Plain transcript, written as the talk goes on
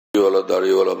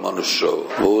দাড়িওয়ালা মানুষরাও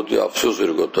বহুত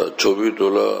আফসোসের কথা, ছবি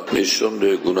তোলা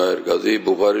নিঃসন্দেহে গুনাহের কাজ। এই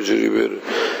বুখারী শরীফের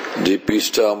যে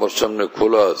পৃষ্ঠা আমার সামনে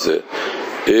খোলা আছে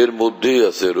এর মধ্যেই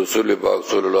আছে রাসূল পাক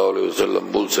সাল্লাল্লাহু আলাইহি ওয়াসাল্লাম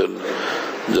বলছেন,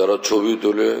 যারা ছবি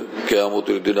তোলে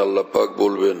কিয়ামতের দিন আল্লাহ পাক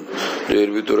বলবেন যে এর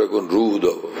ভিতরে এখন রূহ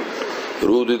দাও,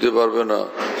 রূহ দিতে পারবে না,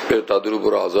 তাদের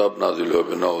উপর আযাব নাজিল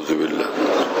হবে। নাউযুবিল্লাহ।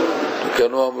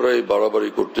 কেন আমরা এই বাড়াবাড়ি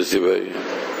করতেছি ভাই?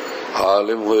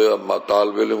 আলেম হইয়া,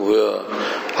 তালেব ইলম হইয়া,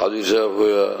 হাজী সাহেব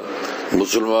হইয়া,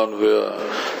 মুসলমান হইয়া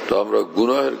তো আমরা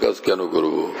গুনাহের কাজ কেন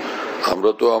করব?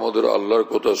 আমরা তো আমাদের আল্লাহর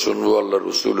কথা শুনবো, আল্লাহর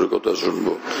রাসূলের কথা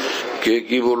শুনবো। কে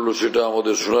কি বললো সেটা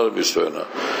আমাদের শোনার বিষয় না।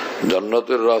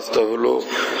 জান্নাতের রাস্তা হলো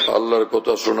আল্লাহর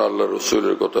কথা শোনা, আল্লাহর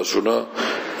রাসূলের কথা শোনা।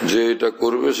 যে এটা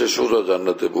করবে সে সোজা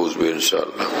জান্নাতে পৌঁছবে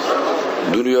ইনশাআল্লাহ।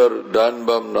 দুনিয়ার ডান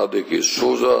বাম না দেখে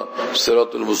সোজা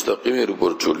সিরাতুল মুস্তাকিমের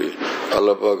উপর চলি।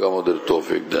 আল্লাহ পাক আমাদের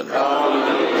তৌফিক দেন।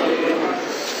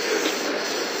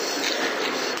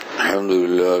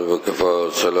 আলহামদুলিল্লাহ ওয়া কাফা,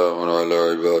 সালামুন আলা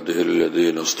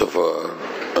ইবাদিহিল্লাযীনা ইসতাফা,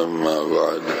 আম্মা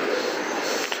বা'দ।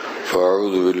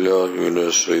 فأعوذ بالله من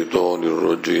الشيطان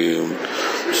الرجيم.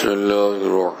 بسم الله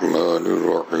الرحمن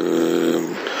الرحيم.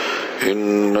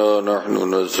 إنا نحن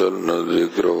نزلنا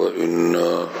الذكر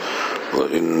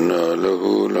وإنا له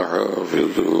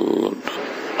لحافظون.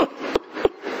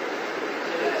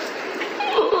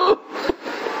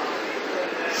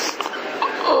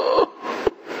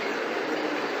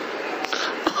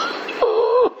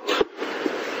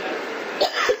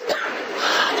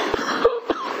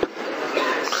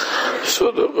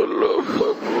 صدق الله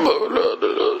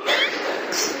مولانا.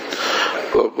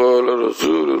 وقال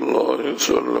رسول الله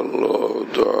صلى الله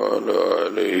تعالى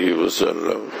عليه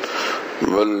وسلم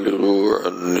بلغوا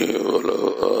عني ولو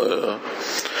آية.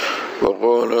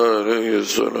 وقال عليه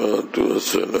الصلاة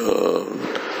والسلام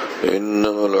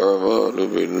إنما الأعمال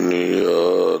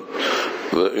بالنيات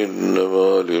وإنما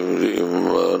لامرئ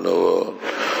ما نوى.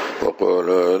 وقال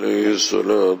عليه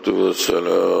الصلاة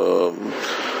والسلام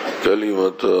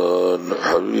كلمتان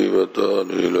حبيبتان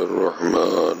إلى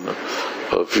الرحمن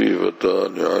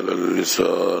خفيفتان على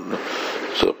اللسان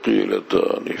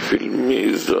ثقيلتان في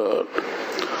الميزان.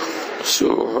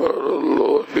 سبحان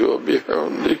الله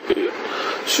وبحمده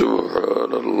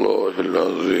سبحان الله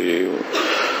العظيم.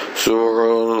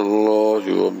 سبحان الله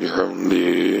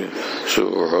وبحمده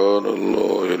سبحان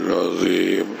الله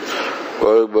العظيم.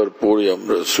 কয়েকবার পড়ি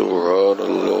আমরা সুবহান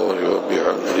আল্লাহ ওয়া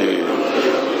বিহামদিহি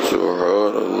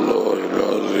সুবহান আল্লাহিল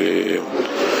আযীম।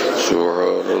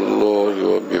 সুবহান আল্লাহ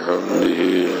ওয়া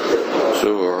বিহামদিহি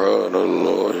সুবহান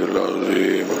আল্লাহিল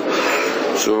আযীম।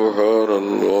 সুবহান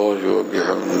আল্লাহ ওয়া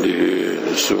বিহামদিহি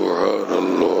সুবহান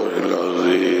আল্লাহিল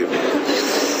আযীম।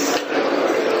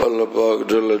 আল্লাহ পাক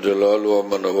জাল্লা জালালুহু ওয়া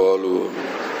মানওয়ালুহু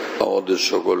আমাদের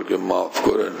সকলকে মাফ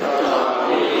করেন,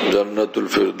 জান্নাতুল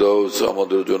ফিরদাউস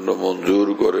আমাদের জন্য মঞ্জুর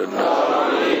করেন,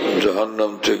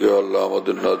 জাহান্নাম থেকে আল্লাহ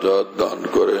আমাদের নাজাত দান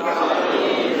করেন,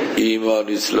 ঈমান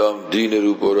ইসলাম দ্বীনের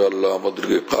উপরে আল্লাহ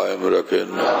আমাদেরকে কায়েম রাখেন।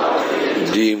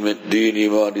 দ্বীন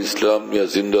ঈমান ইসলাম নিয়ে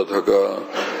জিন্দা থাকা,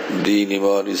 দ্বীন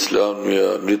ঈমান ইসলাম নিয়ে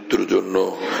মৃত্যুর জন্য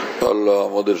আল্লাহ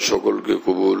আমাদের সকলকে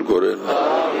কবুল করেন,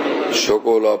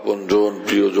 সকল আপনজন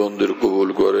প্রিয়জনদের কবুল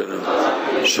করেন,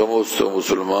 সমস্ত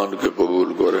মুসলমানকে কবুল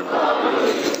করেন।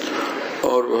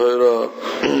 আমার ভাইরা,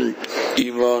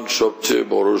 ঈমান সবচেয়ে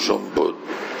বড় সম্পদ,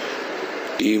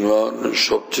 ঈমান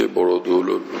সবচেয়ে বড়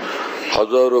দৌলত।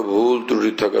 হাজারো ভুল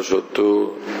ত্রুটি থাকা সত্ত্বেও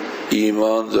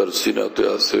ঈমান যার সিনাতে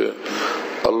আছে,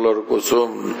 আল্লাহর কসম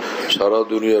সারা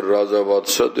দুনিয়ার রাজা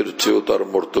বাদশাদের চেয়েও তার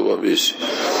মর্তবা বেশি।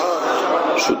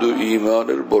 শুধু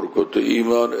ঈমানের বরকতে।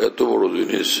 ঈমান এত বড়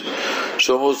জিনিস।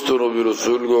 সমস্ত নবী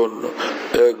রাসূলগণ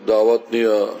এক দাওয়াত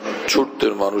নিয়ে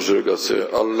ছুটতেন মানুষের কাছে,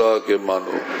 আল্লাহকে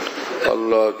মানো,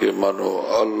 আল্লাহকে মানো,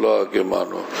 আল্লাহকে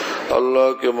মানো,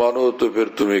 আল্লাহকে মানো তো ফির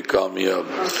তুমি কামিয়াব।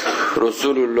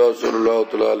 রাসূলুল্লাহ সাল্লাল্লাহু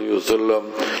আলাইহি ওয়াসাল্লাম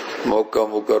মক্কা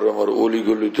মুকাররমার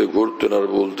অলিগলিতে ঘুরতেন আর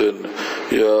বলতেন,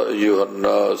 ইয়া আইয়ুহান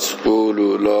নাস কুলু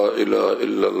লা ইলাহা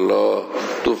ইল্লাল্লাহ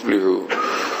তুফলিহু।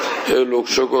 হে লোক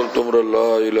সকল, তোমরা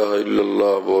লা ইলাহা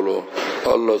ইল্লাল্লাহ বলো,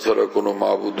 আল্লাহ ছাড়া কোনো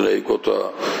মাবুদ নেই কথা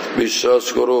বিশ্বাস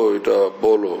করো, এটা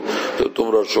বলো, তো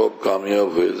তোমরা সব কামিয়াব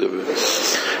হয়ে যাবে।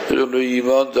 এজন্য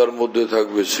ঈমান যার মধ্যে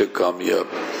থাকবে সে কামিয়াব।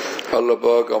 আল্লাহ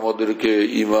পাক আমাদেরকে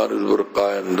ঈমানের উপর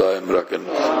কায়েম দায়েম রাখেন।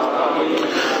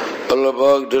 আল্লাহ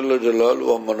পাক জাল্লা জালালুহু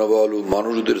ওয়া মানওয়ালুহু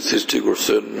মানুষদের সৃষ্টি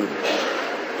করছেন,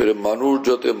 মানুষ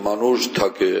যাতে মানুষ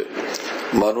থাকে,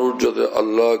 মানুষ যাতে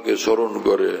আল্লাহকে স্মরণ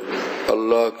করে,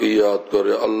 আল্লাহকে ইয়াদ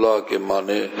করে, আল্লাহকে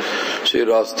মানে, সেই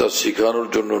রাস্তা শিখানোর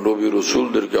জন্য নবী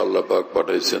রাসূলদেরকে আল্লাহ পাক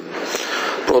পাঠাইছেন।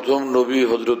 প্রথম নবী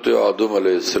হযরতে আদম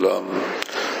আলাইহিস সালাম,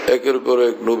 একের পর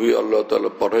এক নবী আল্লাহ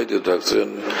তাআলা পাঠাইতে থাকছেন।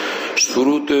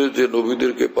 শুরুতে যে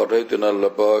নবীদেরকে পাঠাইতেন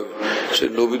আল্লাহ পাক, সে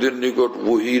নবীদের নিকট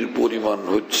ওহীর পরিমাণ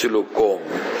হচ্ছিল কম,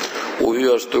 ওহী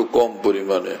আসতো কম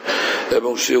পরিমাণে,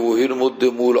 এবং সে ওহীর মধ্যে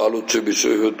মূল আলোচ্য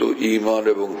বিষয় হতো ঈমান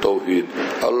এবং তাওহীদ,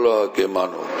 আল্লাহকে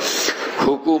মানো।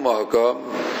 হুকুম আহকাম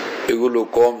এগুলো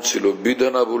কম ছিল,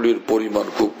 বিধানাবলীর পরিমাণ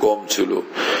খুব কম ছিল।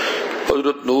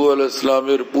 হযরত নূহ আলাইহিস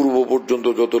সালামের পূর্ব পর্যন্ত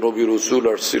যত নবী রাসূল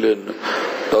আসছিলেন,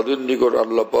 তাদের নিকট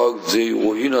আল্লাহ পাক যেই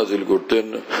ওহী নাজিল করতেন,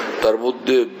 তার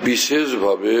মধ্যে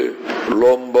বিশেষভাবে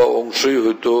লম্বা অংশই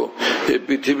হইতো এই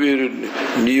পৃথিবীর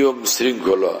নিয়ম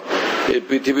শৃঙ্খলা, এই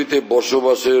পৃথিবীতে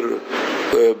বসবাসের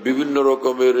বিভিন্ন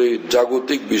রকমের এই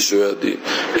জাগতিক বিষয়াদি,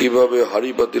 কিভাবে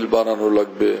হাড়ি পাতিল বানানো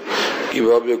লাগবে,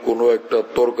 কিভাবে কোনো একটা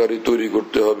তরকারি তৈরি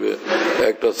করতে হবে,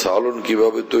 একটা সালন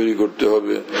কিভাবে তৈরি করতে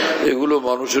হবে, এগুলো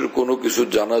মানুষের কোনো কিছু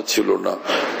জানা ছিল না।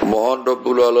 মহান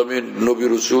রব্বুল আলামিন নবী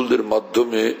রাসূলদের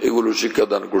মাধ্যমে এগুলো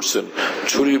শিক্ষাদান করছেন।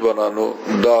 ছুরি বানানো,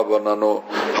 দা বানানো,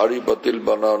 হাড়ি পাতিল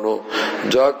বানানো,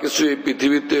 যা কিছু এই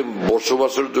পৃথিবীতে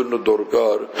বসবাসের জন্য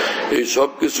দরকার, এই সব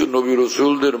কিছু নবী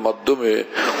রাসূলদের মাধ্যমে,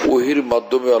 ওহীর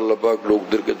মাধ্যমে আল্লাহ পাক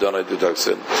লোকদেরকে জানাইতে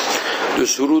থাকছেন। তো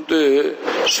শুরুতে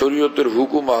শরীয়তের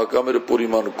হুকুম আহকামের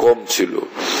পরিমাণ কম ছিল।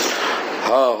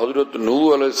 হ্যাঁ, হযরত নূহ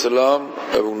আলাইহিস সালাম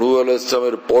এবং নূহ আলাইহিস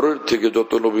সালামের পরের থেকে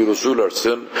যত নবী রাসূল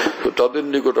আসছেন, তো তাদের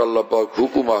নিকট আল্লাহ পাক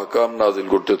হুকুম আহকাম নাজিল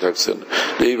করতে থাকছেন।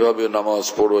 এইভাবে নামাজ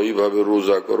পড়ো, এইভাবে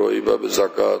রোজা করো, এইভাবে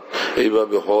যাকাত,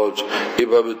 এইভাবে হজ,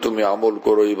 এইভাবে তুমি আমল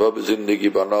করো, এইভাবে জিন্দেগি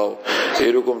বানাও,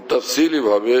 এরকম তাফসীলি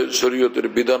ভাবে শরীয়তের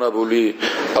বিধানাবলী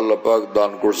আল্লাহ পাক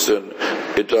দান করছেন।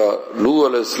 এটা নূহ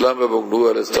আলাইহিস সালাম এবং নূহ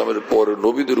আলাইহিস সালামের পরে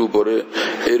নবীদের উপরে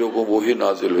এরকম ওহী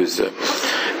নাজিল হয়েছে।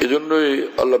 এজন্যই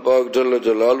আল্লাহ পাক জাল্লা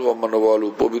জালালুহু ওয়া মানওয়ালু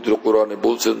পবিত্র কোরআনে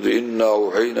বলছেন যে ইন্না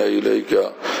আওহাইনা ইলাইকা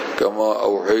কামা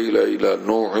আওহাইনা ইলা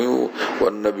নূহি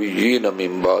ওয়ান নাবিয়্যিনা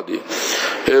মিন বাদি।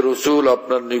 হে রাসূল,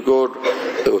 আপনার নিকট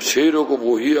সেই রকম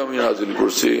ওহী আমি নাজিল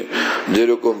করছি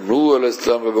যেরকম নূহ আলাইহিস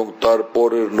সালাম এবং তার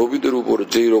পরের নবীদের উপর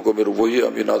যেই রকমের ওহী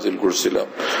আমি নাজিল করছিলাম,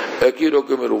 একই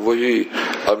রকমের ওহী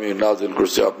আমি নাজিল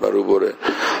করছি আপনার উপরে।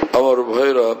 আমার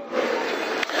ভাইরা,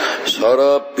 সারা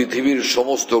পৃথিবীর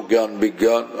সমস্ত জ্ঞান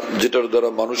বিজ্ঞান যেটার দ্বারা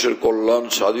মানুষের কল্যাণ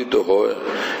সাধিত হয়,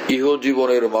 ইহ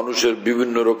জীবনের মানুষের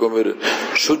বিভিন্ন রকমের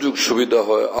সুযোগ সুবিধা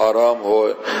হয়, আরাম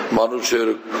হয়, মানুষের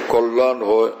কল্যাণ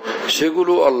হয়,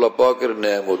 সেগুলো আল্লাহ পাকের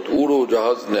নেয়ামত। উড়ো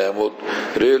জাহাজ নেয়ামত,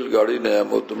 রেল গাড়ি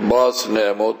নেয়ামত, বাস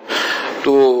নেয়ামত,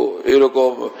 তো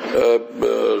এরকম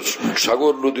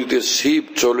সাগর নদীতে শিপ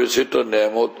চলে, সেটা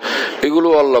নেয়ামত, এগুলো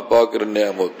আল্লাহ পাকের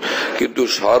নেয়ামত। কিন্তু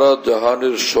সারা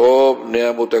জাহানের সব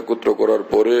নেয়ামত একত্র করার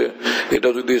পরে এটা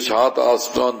যদি 7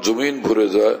 আসমান জমিন ভরে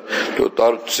যায়, তো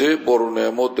তার চেয়ে বড়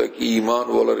নেয়ামত এক ঈমান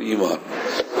ওয়ালার ঈমান।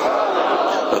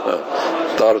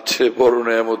 তার চেয়ে বড়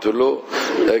নেয়ামত হলো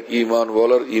এক ঈমান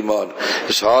ওয়ালার ঈমান।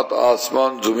 7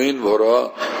 আসমান জমিন ভরা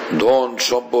ধন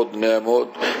সম্পদ নেয়ামত,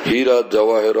 হীরা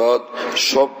জওয়াহেরাত,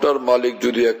 সবটার মালিক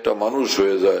যদি একটা মানুষ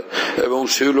হয়ে যায় এবং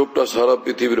সেই লোকটা সারা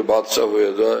পৃথিবীর বাদশা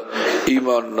হয়ে যায়,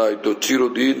 ঈমান নাই তো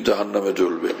চিরদিন জাহান্নামে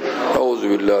জ্বলবে।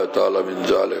 আউযুবিল্লাহি তাআলা মিন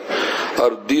যালিক।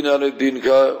 আর দিন আনে দিন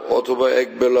খায়, অথবা এক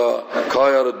বেলা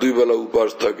খায় আর 2 বেলা উপাস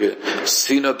থাকে,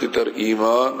 সিনাতে তার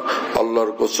ঈমান,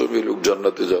 আল্লাহর কসম এই লোক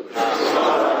জান্নাতে যাবে।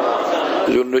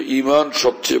 এজন্য ঈমান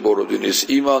সবচেয়ে বড় জিনিস।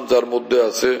 ঈমান যার মধ্যে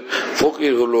আছে,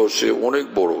 ফকির হলো সে অনেক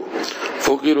বড়,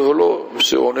 ফকির হলো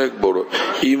সে অনেক বড়।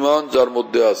 ঈমান যার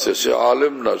মধ্যে আছে, সে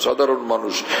আলেম না, সাধারণ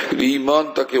মানুষ, ঈমান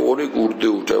তাকে অনেক ঊর্ধ্বে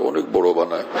উঠায়, অনেক বড়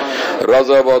বানায়।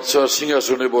 রাজা বাদশাহ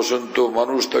সিংহাসনে বসেন তো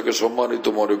মানুষ তাকে সম্মানিত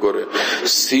মনে করে,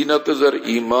 সিনাতে যার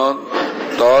ঈমান,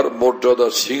 তার মর্যাদা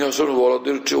সিংহাসন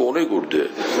ওয়ালাদের চেয়ে অনেক ঊর্ধ্বে।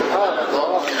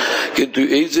 কিন্তু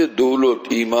এই যে দৌলত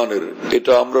ঈমানের,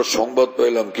 এটা আমরা সংবাদ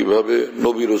পাইলাম কিভাবে?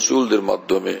 নবী রাসূলদের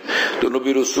মাধ্যমে। তো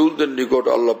নবী রাসূলদের নিকট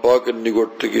আল্লাহ পাকের নিকট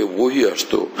থেকে ওহী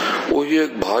আসতো। ওহী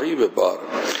এক ভারী ব্যাপার।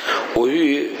 ওহী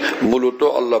মূলত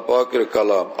আল্লাহ পাকের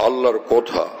কালাম, আল্লাহর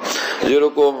কথা।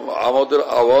 যেরকম আমাদের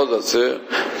আওয়াজ আছে,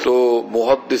 তো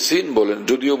মুহাদ্দিসিন বলেন,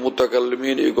 যদিও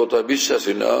মুতাকাল্লিমিন এই কথা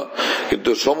বিশ্বাসী না,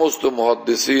 কিন্তু সমস্ত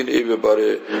মুহাদ্দিসিন এই ব্যাপারে,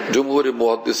 জমহুরি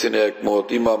মুহাদ্দিসিন একমত।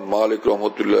 ইমাম মালিক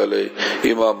রহমতুল্লাহ আলাইহি,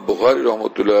 ইমাম বুখারী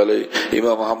রহমতুল্লাহ আলাইহি,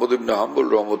 ইমাম আহমদ ইবনে হাম্বল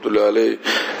রহমতুল্লাহ আলাইহি,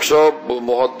 সব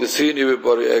মুহাদ্দিসিন এই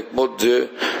ব্যাপারে একমত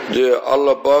যে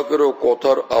আল্লাহ পাকেরও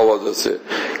কথার আওয়াজ আছে।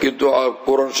 কিন্তু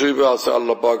কোরআন শরীফে আছে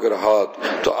আল্লাহ পাকের হাত,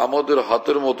 তো আমাদের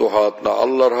হাতের মতো হাত না,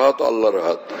 আল্লাহর হাত, আল্লাহর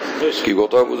হাত। কি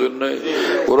কথা বুঝেন নাই?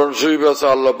 কোরআন শরীফ আছে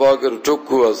আল্লাহ পাকের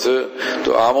চক্ষু আছে, তো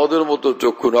আমাদের মতো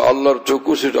চক্ষু না, আল্লাহর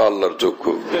চক্ষু সেটা আল্লাহর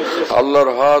চক্ষু,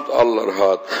 আল্লাহর হাত আল্লাহর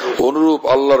হাত, অনুরূপ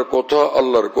আল্লাহর কথা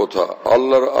আল্লাহর কথা,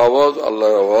 আল্লাহর আওয়াজ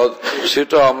আল্লাহর আওয়াজ,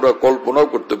 সেটা আমরা কল্পনাও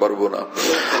করতে পারবো না।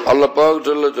 আল্লাহ পাক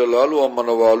জাল্লা জালালু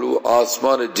আম্মানওয়ালু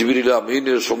আসমানে জিবরিল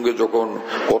আমিনের সঙ্গে যখন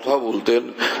কথা বলতেন,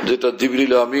 যেটা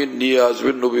জিবরিল আমিন নিয়ে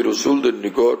আসবেন নবী রাসূলদের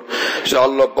নিকট, সে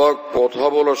আল্লাহ পাক কথা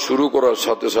বলা শুরু করার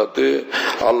সাথে সাথে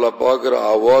আল্লাহ পাকের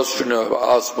আওয়াজ শুনে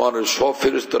আসমানের সব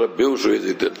ফেরেশতারা বেহুশ হয়ে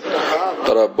যেতেন,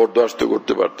 তারা বরদাস্ত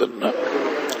করতে পারতেন না।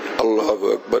 আল্লাহু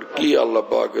আকবার, কি আল্লাহ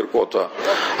পাকের কথা,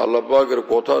 আল্লাহ পাকের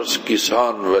কথা কি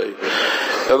শান ভাই।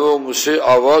 এবং সে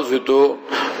আওয়াজ হইতো,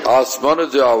 আসমানে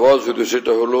যে আওয়াজ হইতো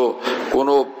সেটা হলো কোন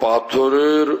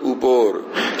পাথরের উপর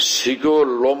শিকল,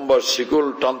 লম্বা শিকল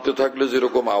টানতে থাকলে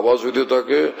যেরকম আওয়াজ হইতে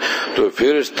থাকে, তো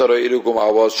ফেরেশতারা এরকম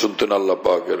আওয়াজ শুনতেন আল্লাহ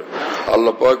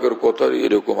পাকের কথার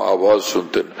এরকম আওয়াজ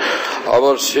শুনতেন।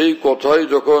 আবার সেই কথাই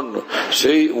যখন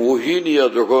সেই ওহী নিয়ে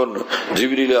যখন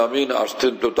জিবরিল আমিন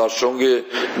আসতেন, তো তার সঙ্গে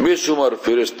বেশুমার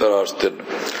ফেরেশতারা আসতেন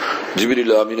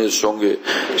জিবরিল আমিনের সঙ্গে।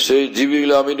 সেই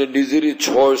জিবরিল আমিনের নিজেরই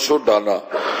 600 ডানা,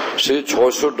 সেই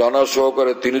 600 ডানা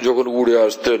সহকারে তিনি যখন উড়ে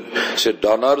আসতেন, সে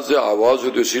ডানার যে আওয়াজ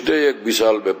হতো সেটাই এক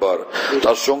বিশাল ব্যাপার।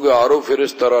 তার সঙ্গে আরো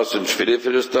ফেরেশতারা আসেন,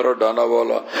 ফেরেশতারা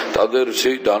ডানাওয়ালা, তাদের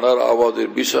সেই ডানার আওয়াজের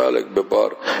বিশাল এক ব্যাপার,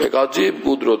 এক আজীব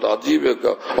কুদরত, আজীব এক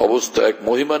অবস্থা, এক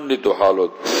মহিমান্বিত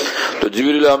হালত। তো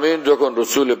জিবরিল আমিন যখন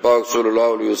রাসূল পাক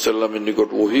সাল্লাল্লাহু আলাইহি ওয়াসাল্লামের নিকট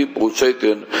ওহী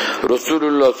পৌঁছাইতেন,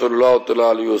 রাসূলুল্লাহ সাল্লাল্লাহু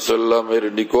আলাইহি ওয়াসাল্লামের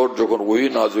নিকট যখন ওহী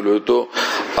নাযিল হইতো,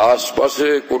 আশপাশে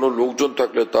কোনো লোকজন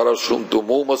থাকলে তারা শুনতো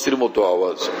মৌমাছির মতো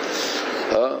আওয়াজ,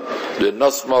 যে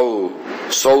নাসমাউ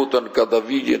সাউতান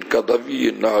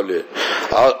কাদাবিয়্যিন নাহলে।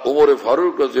 আর ওমরে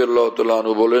ফারুক রাদিয়াল্লাহু তাআলা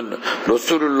আনহু বলেন,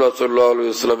 রাসূলুল্লাহ সাল্লাল্লাহু আলাইহি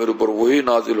ওয়াসাল্লামের উপর ওহী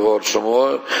নাযিল হওয়ার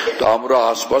সময় তো আমরা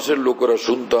আশপাশের লোকেরা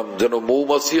শুনতাম যেন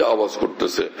মৌমাছি আওয়াজ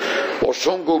করতেছে,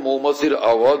 অসংখ্য মৌমাছির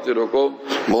আওয়াজ, এরকম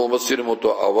মৌমাছির মতো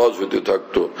আওয়াজ হতে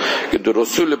থাকতো। কিন্তু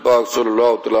রাসূল পাক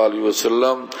সাল্লাল্লাহু আলাইহি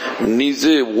ওয়াসাল্লাম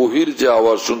নিজে ওহীর যে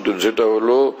আওয়াজ শুনতেন সেটা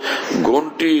হলো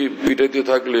ঘন্টি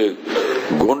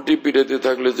পিটাইতে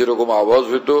থাকলে যেরকম আওয়াজ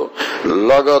হইতো,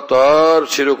 লাগাতার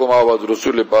সেরকম আওয়াজ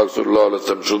রাসূল পাক সাল্লাল্লাহু আলাইহি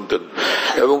ওয়াসাল্লাম শুনতেন।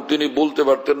 এবং তিনি বলতে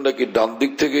পারতেন না কি ডান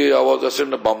দিক থেকে আওয়াজ আসে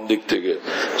না বাম দিক থেকে,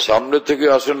 সামনে থেকে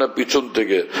আসে না পিছন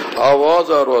থেকে, আওয়াজ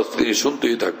আর আওয়াজ তিনি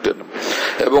শুনতেই থাকতেন।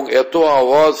 এবং এত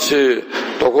আওয়াজ সে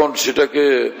তখন সেটাকে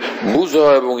বুঝা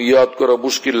এবং ইয়াদ করা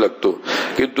মুশকিল লাগতো।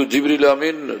 কিন্তু জিবরিল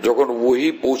আমিন যখন ওহী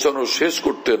পৌঁছানো শেষ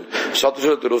করতেন, সাথে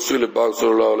সাথে রাসূল পাক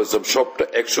সাল্লাল্লাহু আলাইহি ওয়াসাল্লাম সবটা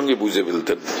একসঙ্গে বুঝে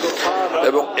ফেলতেন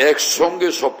এবং একসঙ্গে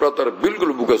সবটা তার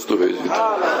বিলকুল মুখস্থ হয়ে যেত।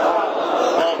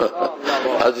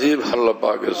 আজীব আল্লাহ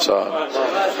পাকের শান।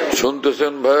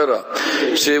 শুনতেছেন ভাইরা,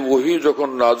 সে ওহী যখন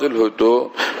নাজিল হইতো,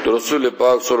 রাসূল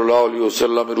পাক সাল্লাল্লাহু আলাইহি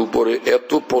ওয়াসাল্লামের উপরে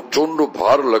এত প্রচন্ড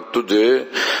ভার লাগতো যে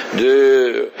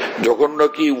যখন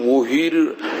নাকি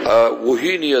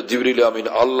ওহী নিয়ে জিবরিল আমিন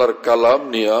আল্লাহর কালাম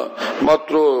নিয়ে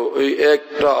মাত্র এই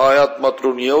একটা আয়াত মাত্র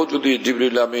নিয়েও যদি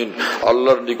জিবরিল আমিন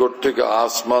আল্লাহর নিকট থেকে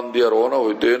আসমান দিয়ে রওনা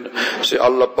হইতেন, সে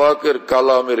আল্লাহ পাকের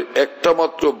কালামের একটা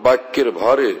মাত্র বাক্যের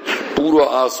ভারে পুরো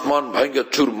আসমান ভাঙ্গা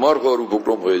চুরমার হওয়ার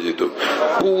উপক্রম হয়ে যেত,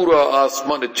 পুরো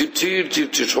আসমানে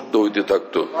চিরচির শব্দ হইতে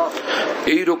থাকতো।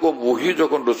 এইরকম ওহী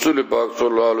যখন রাসূল পাক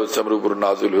সাল্লাল্লাহু আলাইহি ওয়াসাল্লামের উপর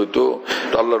নাযিল হইতো,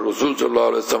 আল্লাহর রাসূল সাল্লাল্লাহু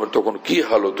আলাইহি ওয়াসাল্লামের তখন কি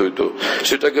হালত হইতো,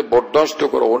 সেটাকে বরদাস্ত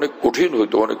করা অনেক কঠিন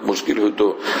হইতো, অনেক মুশকিল হইতো।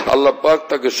 আল্লাহ পাক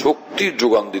তাকে শক্তির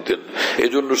যোগান দিতেন,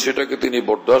 এজন্য সেটাকে তিনি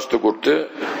বরদাস্ত করতে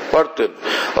পারতেন।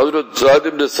 হযরত যায়েদ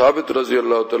ইবনে সাবিত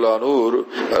রাদিয়াল্লাহু তাআলা আনহুর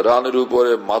রানের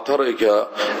উপরে মাথা রেখে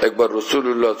একবার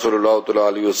রাসূলুল্লাহ সাল্লাল্লাহু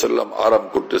আলাইহি ওয়াসাল্লাম আরাম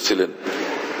করতেছিলেন।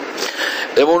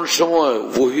 এমন সময়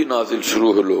ওহী নাজিল শুরু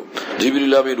হলো।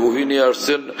 জিবরিল আমিন ওহী নিয়ে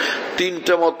আসছেন,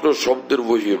 3টা মাত্র শব্দের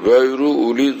ওহী, গায়রু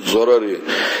উলি জরারে,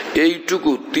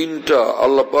 এইটুকু 3টা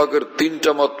আল্লাহ পাকের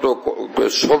 3টা মাত্র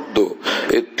শব্দ,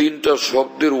 এই 3টা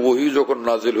শব্দের ওহী যখন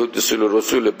নাজিল হইতেছিল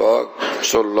রাসূল পাক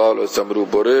সাল্লাল্লাহু আলাইহি ওয়াসাল্লামের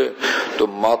উপরে, তো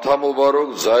মাথা মোবারক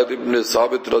যায়েদ ইবনে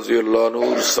সাবিত রাদিয়াল্লাহু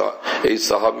আনহুর এই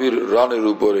সাহাবীর রানের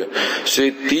উপরে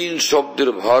সেই 3 শব্দের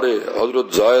ভারে হযরত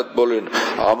যায়েদ বলেন,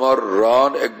 আমার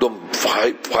রান একদম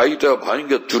ফাইটা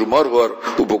ভাঙ্গা চুরমার হওয়ার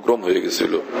উপক্রম হয়ে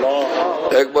গেছিল।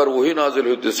 একবার ওহী নাজিল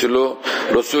হইতেছিল,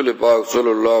 রাসূল পাক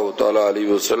সাল্লাল্লাহু তাআলা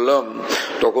আলাইহি ওয়াসাল্লাম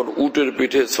তখন উটের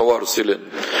পিঠে সওয়ার ছিলেন।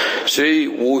 সেই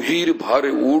ওহীর ভারে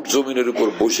উট জমিনের উপর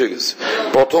বসে গেছে।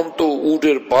 প্রথম তো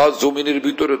উটের পা জমিনের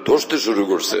ভিতরে ধসতে শুরু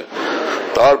করছে,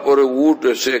 তারপরে উট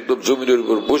এসে একদম জমিনের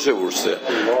উপর বসে পড়ছে।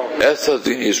 এসা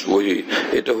জিনিস ওহী,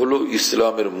 এটা হলো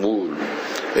ইসলামের মূল,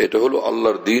 এটা হলো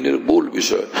আল্লাহর দ্বীনের মূল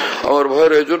বিষয়। আমার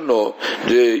ভাইয়ের এই জন্য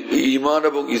যে ঈমান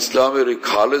এবং ইসলামের এই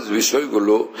খালেজ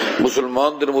বিষয়গুলো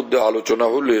মুসলমানদের মধ্যে আলোচনা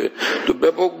হলে তো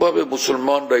ব্যাপকভাবে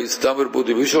মুসলমানরা ইসলামের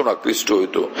প্রতি ভীষণ আকৃষ্ট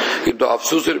হইতো, কিন্তু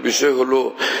আফসোসের বিষয় হলো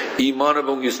ঈমান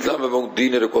এবং ইসলাম এবং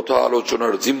দ্বীনের কথা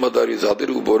আলোচনার জিম্মাদারি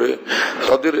যাদের উপরে,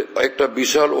 তাদের একটা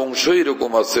বিশাল অংশ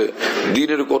এরকম আছে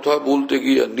দ্বীনের কথা বলতে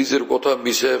গিয়ে নিজের কথা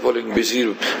মিশিয়ে ফেলেন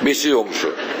বেশি অংশ।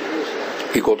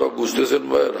 কি কথা বুঝতেছেন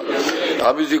ভাইরা?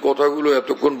 আমি যে কথাগুলো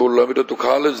এতক্ষণ বললাম এটা তো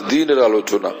খালেজ দ্বীনের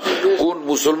আলোচনা। কোন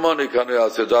মুসলমান এখানে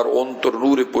আছে যার অন্তর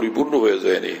নূরে পরিপূর্ণ হয়ে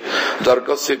যায়নি, যার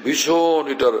কাছে ভীষণ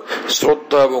এটার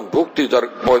শ্রদ্ধা এবং ভক্তি যার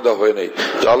পয়দা হয় নাই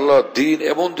যে আল্লাহ দ্বীন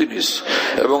এমন জিনিস।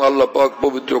 এবং আল্লাহ পাক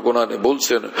পবিত্র কোরআনে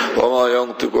বলছেন, ওয়া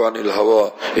ইয়ানতিকু আনিল হাওয়া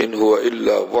ইন হুয়া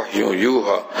ইল্লা ওয়াহয়ু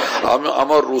ইউহা,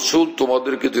 আমার রাসূল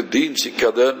তোমাদেরকে যে দ্বীন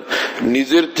শিক্ষা দেন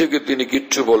নিজের থেকে তিনি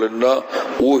কিচ্ছু বলেন না,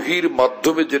 ওহীর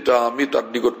মাধ্যমে যেটা আমি তার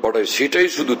নিকট পাঠাই সেটাই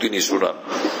শুধু তিনি শোনান।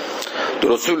 তো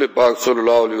রাসূল পাক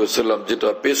সাল্লাল্লাহু আলাইহি ওয়াসাল্লাম যেটা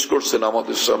পেশ করছেন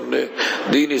আমাদের সামনে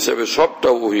দ্বীন হিসেবে সবটা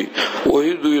ওহী।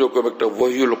 ওহীর দুই রকম, একটা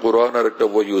ওহীউল কোরআন আর একটা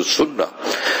ওহীউস সুন্নাহ।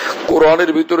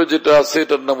 কোরআনের ভিতরে যেটা আছে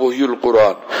এটার নাম ওহীউল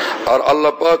কোরআন, আর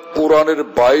আল্লাহ পাক কোরআনের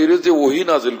বাইরে যে ওহী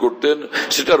নাজিল করতেন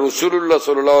সেটা রাসূলুল্লাহ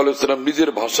সাল্লাল্লাহু আলাইহি ওয়াসাল্লাম নিজের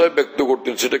ভাষায় ব্যক্ত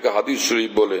করতেন, সেটাকে হাদিস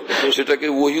শরীফ বলে, সেটাকে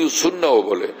ওহীউস সুন্নাহ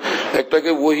বলে,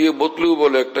 একটাকে ওহী মতলু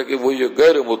বলে, একটাকে ওহী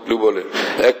গায়রে মতলু বলে।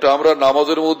 একটা আমরা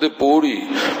নামাজের মধ্যে পড়ি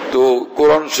তো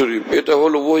কোরআন শরীফ, এটা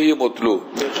হলো ওহী মতলু,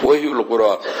 ওহীউল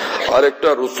কোরআন। আর একটা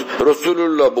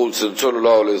রাসূলুল্লাহ বলছেন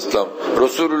সাল্লাল্লাহু আলাইহি ওয়াসাল্লাম,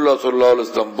 রাসূলুল্লাহ সাল্লাল্লাহু আলাইহি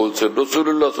ওয়াসাল্লাম বলছেন,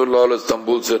 রাসূলুল্লাহ সাল্লাল্লাহু আলাইহি ওয়াসাল্লাম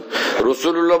বলছেন,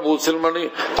 রাসূলুল্লাহ বলছেন মানে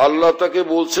আল্লাহ তাকে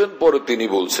বলছেন পরে তিনি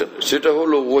বলছেন, সেটা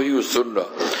হলো ওহীউস সুন্নাহ।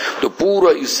 তো পুরো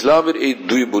ইসলামের এই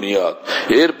দুই বুনিয়াদ,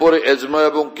 এরপরে ইজমা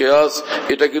এবং কিয়াস,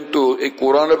 এটা কিন্তু এই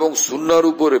কোরআন এবং সুন্নাহর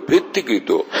উপরে ভিত্তিকৃত।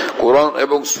 কোরআন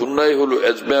এবং সুন্নাহই হলো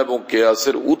ইজমা এবং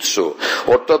কিয়াসের উৎস,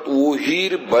 অর্থাৎ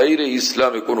ওহীর বাইরে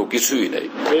ইসলামে কোনো কিছুই নাই,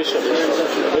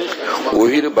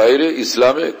 ওহীর বাইরে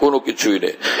ইসলামে কোনো কিছুই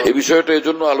নেই। এই বিষয়টা এই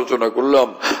জন্য আলোচনা করলাম,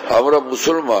 আমরা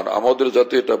মুসলমান আমাদের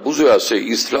যাতে এটা বুঝে আসে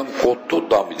ইসলাম কত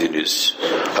দামি জিনিস।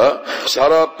 হ্যাঁ,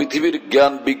 সারা পৃথিবীর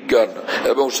জ্ঞান বিজ্ঞান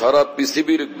এবং সারা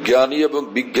পৃথিবীর জ্ঞানী এবং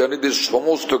বিজ্ঞানীদের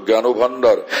সমস্ত জ্ঞান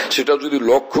ভান্ডার, সেটা যদি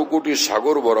লক্ষ কোটি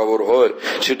সাগর বরাবর হয়,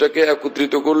 সেটাকে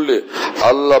একত্রিত করলে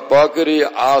আল্লাহ পাকের এই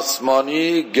আসমানি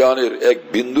জ্ঞানের এক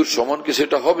বিন্দুর সমান কি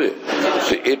সেটা হবে?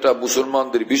 এটা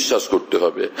মুসলমানদের বিশ্বাস করতে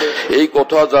হবে। এই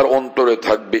কথা যার অন্তরে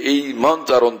থাকবে, এই ঈমান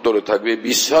যার অন্তরে থাকবে,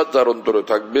 বিশ্বাস যার অন্তরে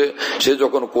থাকবে, সে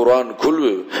যখন কোরআন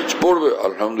খুলবে পড়বে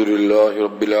আলহামদুলিল্লাহ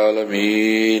রাব্বিল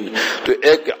আলামিন, তো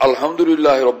এক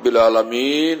আলহামদুলিল্লাহ রাব্বিল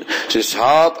আলামিন সে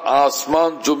সাত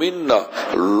আসমান জমিন না,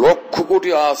 লক্ষ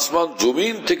কোটি আসমান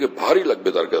জমিন থেকে ভারী লাগবে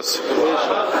তার কাছে,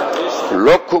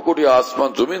 লক্ষ কোটি আসমান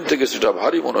জমিন থেকে সেটা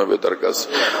ভারী মনে হবে তার কাছে।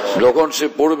 যখন সে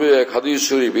পড়বে এক হাদিস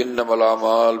শরীফ, ইন্নামাল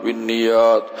আমাল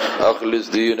বিন্নিয়াত আখলিস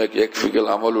দীনাক ইয়াকফিকাল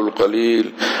আমালুল কলিল,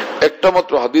 একটা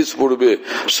মাত্র হাদিস পড়বে,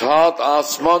 সাত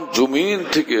আসমান জমিন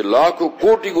থেকে লাখ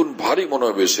কোটি গুণ ভারী মনে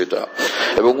হবে সেটা।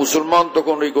 এবং মুসলমান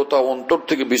তখন এই কথা অন্তর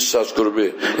থেকে বিশ্বাস করবে,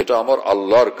 এটা আমার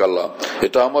আল্লাহর কালাম,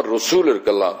 এটা আমার রসুলের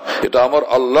কালাম, এটা আমার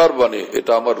আল্লাহর বাণী,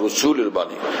 এটা আমার রসুলের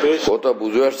বাণী। কথা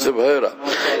বুঝে আসছে ভাইয়েরা?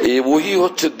 এই ওহী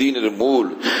হচ্ছে দ্বীনের মূল।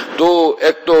 তো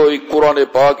একটা ওই কোরআনে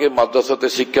পাকে মাদ্রাসাতে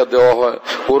শিক্ষা দেওয়া হয়,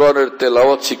 কোরআনের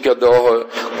তেলাওয়াত শিক্ষা দেওয়া হয়,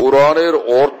 কোরআনের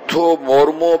অর্থ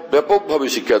মর্ম ব্যাপকভাবে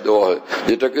শিক্ষা দেওয়া হয়,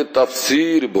 যেটাকে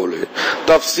তাফসীর বলে।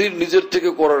 তাফসীর নিজের থেকে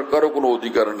করার কারো কোনো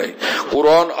অধিকার নেই,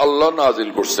 কোরআন আল্লাহ নাজিল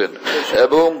করছেন,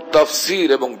 এবং তাফসীর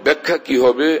এবং ব্যাখ্যা কি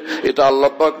হবে এটা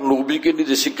আল্লাহ পাক নবীকে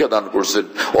নিজে শিক্ষা দান করছেন,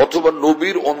 অথবা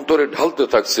নবীর অন্তরে ঢালতে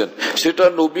থাকছেন, সেটা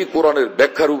নবী কোরআনের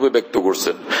ব্যাখ্যা রূপে ব্যক্ত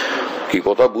করছেন। কি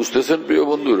কথা বুঝতেছেন প্রিয়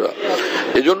বন্ধুরা?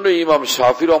 এজন্য ইমাম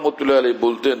শাফি রহমতুল্লাহ আলাইহি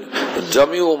বলতেন,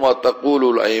 জামিউ মা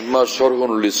তাকুলুল আইম্মা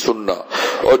শরহুন লিস সুন্নাহ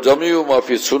ও জামিউ মা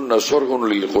ফি সুন্নাহ শরহুন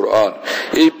লিল কুরআন।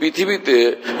 এই পৃথিবীতে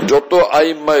যত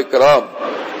আইম্মায়ে কেরাম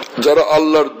যারা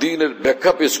আল্লাহর দ্বীনের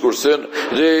ব্যাখ্যা পেশ করছেন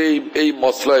যে এই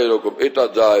মসলা এরকম, এটা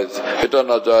জায়েজ, এটা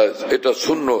না জায়েজ, এটা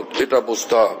সুন্নত, এটা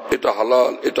মুস্তাহাব, এটা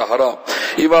হালাল, এটা হারাম,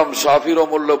 ইমাম শাফি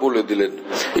রহমাতুল্লাহ বলে দিলেন,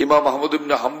 ইমাম আহমদ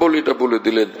ইবনে হাম্বল এটা বলে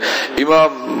দিলেন,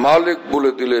 ইমাম মালিক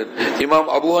বলে দিলেন, ইমাম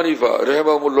আবু হানিফা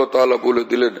রাহিমাহুল্লাহ তাআলা বলে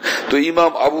দিলেন। তো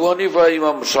ইমাম আবু হানিফা,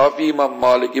 ইমাম শাফি, ইমাম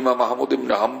মালিক, ইমাম আহমদ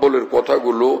ইবনে হাম্বলের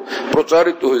কথাগুলো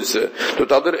প্রচারিত হয়েছে। তো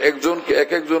তাদের একজনকে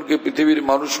এক একজনকে পৃথিবীর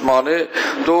মানুষ মানে,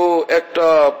 তো একটা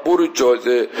পরিচয়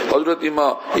যে হযরত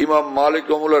ইমাম মালিক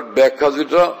রহমাতুল্লাহর ব্যাখ্যা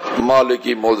যেটা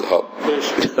মালিকি মযহাব,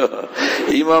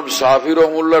 ইমাম শাফি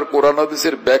রহমাতুল্লাহর কোরআন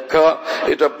হাদিসের ব্যাখ্যা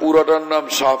এটা পুরাটার নাম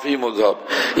শাফি মযহাব,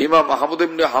 ইমাম আহমদ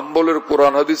ইবনে হাম্বলের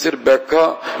কোরআন হাদিসের ব্যাখ্যা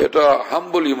এটা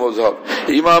হাম্বলি মযহাব,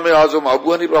 ইমামে আজম আবু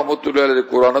হানিফা রাহমাতুল্লাহ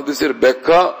আলাইহির কোরআন হাদিসের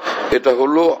ব্যাখ্যা এটা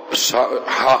হলো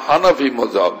হানাফি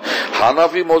মযহাব।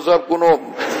 হানাফি মযহাব কোন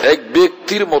এক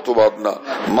ব্যক্তির মতবাদ না।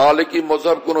 মালিকি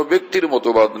মযহাব কোন ব্যক্তির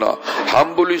মতবাদ না,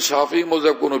 হাম্বলি শাফি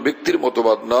মযহাব কোন ব্যক্তির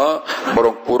মতবাদ না,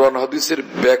 বরং কোরআন হাদিসের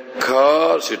ব্যাখ্যা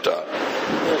সেটা।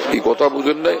 এই কথা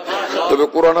বুঝেন নাই? তবে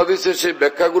কোরআন হাদিসের সেই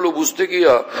ব্যাখ্যাগুলো বুঝতে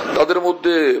গিয়া তাদের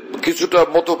মধ্যে কিছুটা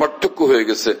মত পার্থক্য হয়ে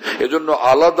গেছে, এজন্য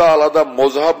আলাদা আলাদা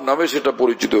মযহাব নামে সেটা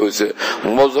পরিচিত হয়েছে।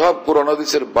 মযহাব কোরআন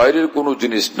হাদিসের বাইরের কোন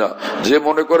জিনিস না। যে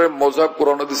মনে করে মযহাব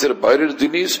কোরআন হাদিসের বাইরের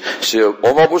জিনিস, সে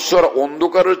অমাবস্যার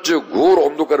অন্ধকারের চেয়ে ঘোর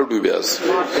অন্ধকারে ডুবে আছে।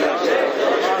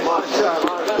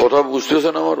 কথা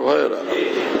বুঝতেছেন আমার ভাইয়েরা?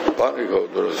 পানি খাওয়া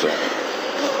ধরেছে।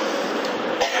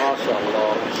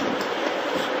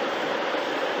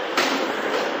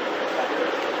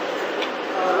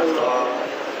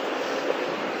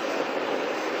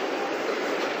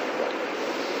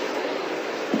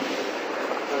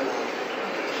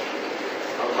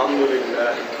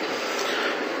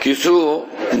 কিছু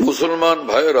মুসলমান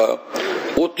ভাইয়েরা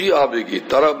অতি আবেগী,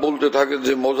 তারা বলতে থাকেন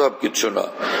যে মযহাব কিচ্ছু না,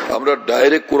 আমরা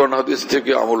ডাইরেক্ট কোরআন হাদিস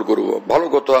থেকে আমল করব। ভালো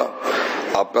কথা,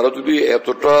 আপনারা যদি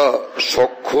এতটা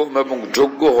সক্ষম এবং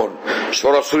যোগ্য হন,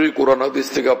 সরাসরি কোরআন হাদিস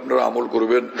থেকে আপনারা আমল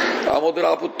করবেন, আমাদের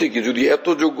আপত্তি কি? যদি এত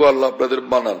যোগ্য আল্লাহ আপনাদের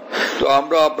বানান, তো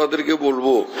আমরা আপনাদেরকে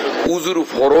বলবো উজুর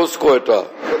ফরজ কয়টা,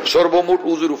 সর্বমোট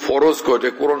উজুর ফরজ কয়টা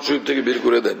কোরআন শরীফ থেকে বের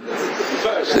করে দেন।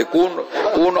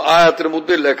 কোন আয়াতের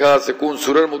মধ্যে লেখা আছে, কোন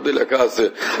সূরার মধ্যে লেখা আছে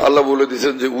আল্লাহ বলে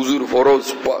দিচ্ছেন যে উজুর ফরজ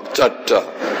 4টা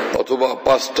অথবা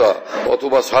 5টা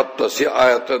অথবা 7টা, সে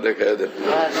আয়াতটা দেখায় দেন।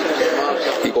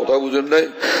 কি কথা বুঝেন নাই?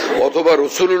 অথবা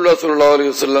রাসূলুল্লাহ সাল্লাল্লাহু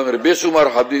আলাইহি ওয়াসাল্লামের বেশুমার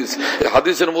হাদিস,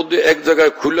 হাদিসের মধ্যে এক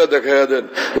জায়গায় খুলে দেখায় দেন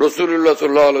রাসূলুল্লাহ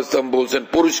সাল্লাল্লাহু আলাইহি ওয়াসাল্লাম বলছেন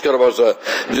পরিষ্কার ভাষায়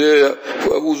যে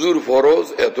উজুর ফরজ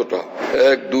এতটা,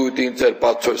 1 2 3 4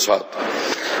 5 6 7,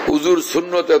 উজুর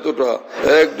সুন্নত এতটা,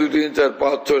 1 2 3 4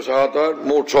 5 6 7 8,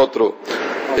 মোট 17।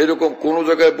 এরকম কোন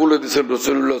জায়গায় বলে দিচ্ছেন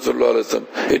রাসূলুল্লাহ সাল্লাল্লাহু আলাইহি ওয়াসাল্লাম?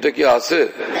 এটা কি আছে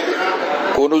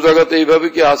কোন জায়গাতে? এইভাবে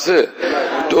কি আছে?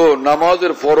 তো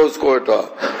নামাজের ফরজ কয়টা,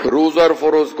 রোজার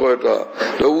ফরজ কয়টা,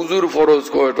 উজুর ফরজ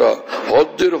কয়টা,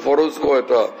 হজ্জের ফরজ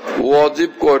কয়টা,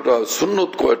 ওয়াজিব কয়টা,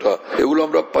 সুন্নত কয়টা, এগুলো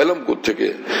আমরা পাইলাম কোত্থেকে?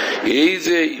 এই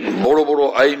যে বড় বড়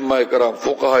আইম্মায়ে কেরাম,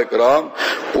 ফুকাহায়ে কেরাম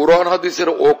কোরআন হাদিসের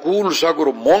অকুল সাগর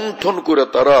মন্থন করে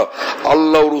তারা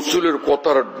আল্লাহ রসুলের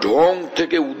কথার ঢং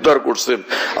থেকে উদ্ধার করছেন।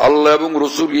 আল্লাহ এবং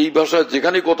রসুল এই ভাষায়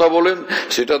যেখানে কথা বলেন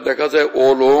সেটা দেখা যায়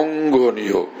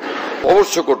অলঙ্ঘনীয়,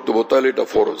 অবশ্য কর্তব্য, তাহলে এটা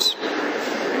ফরজ।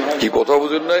 কি কথা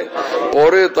বুঝেন নাই?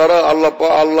 পরে তারা আল্লাহ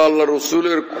আল্লাহ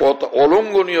রসুলের কথা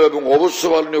অলঙ্ঘনীয় এবং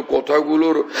অবশ্যমানীয়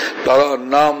কথাগুলোর তারা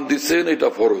নাম দিচ্ছেন এটা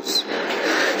ফরজ।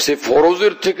 সে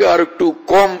ফরজের থেকে আর একটু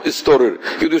কম স্তরের,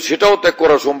 কিন্তু সেটাও ত্যাগ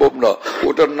করা সম্ভব না,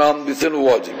 ওটার নাম দিচ্ছেন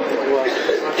ওয়াজিব।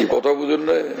 কি কথা বুঝেন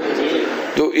নাই?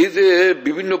 তো এই যে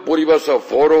বিভিন্ন পরিভাষা,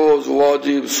 ফরজ,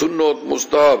 ওয়াজিব, সুন্নত,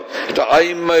 মুস্তাহাব, এটা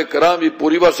আইম্মায়ে কেরাম এই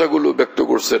পরিভাষাগুলো ব্যক্ত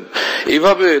করছেন।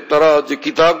 এইভাবে তারা যে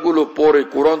কিতাবগুলো পড়ে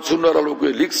কোরআন সুন্নাহর আলোকে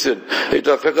লিখছেন,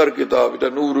 এটা ফিকহের কিতাব, এটা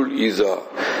নূরুল ইজা,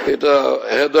 এটা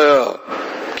হেদায়া,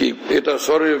 কি এটা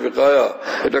শরঈ ফিকায়া,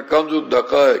 এটা কানজুদ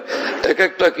দাকায়েক, এক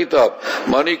একটা কিতাব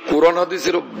মানে কোরআন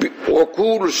হাদিসের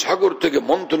অকুল সাগর থেকে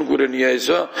মন্থন করে নিয়ে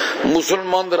আসা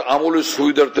মুসলমানদের আমলের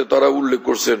সুবিধার্থে তারা উল্লেখ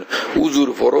করছেন উজুর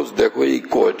ফরজ দেখো এই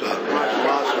কয়টা,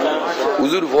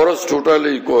 উজুর ফরজ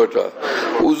টোটালি কয়টা,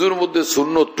 উজুর মধ্যে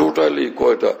সুন্নত টোটালি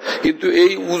কয়টা। কিন্তু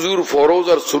এই উজুর ফরজ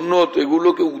আর সুন্নত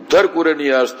এগুলোকে উদ্ধার করে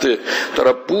নিয়ে আসতে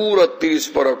তারা পুরা 30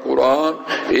 পারা কোরআন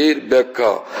এর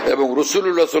ব্যাখ্যা এবং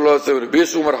রাসূলুল্লাহ সাল্লাল্লাহু আলাইহি ওয়াসাল্লামের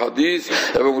বেশুমার হাদিস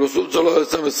এবং রাসূল সাল্লাল্লাহু আলাইহি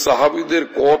ওয়াসাল্লামের সাহাবীদের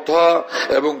কথা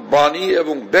এবং বাণী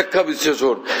এবং ব্যাখ্যা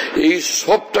বিশ্লেষণ, এই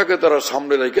সবটাকে তারা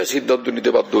সামনে রেখে সিদ্ধান্ত নিতে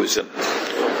বাধ্য হয়েছেন।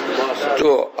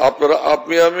 তো আপনারা,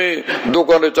 আমি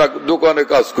দোকানে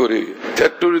কাজ করি,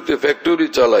 ফ্যাক্টরি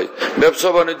চালাই, ব্যবসা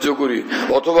বাণিজ্য করি,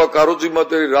 অথবা কারো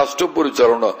জিম্মাতে রাষ্ট্র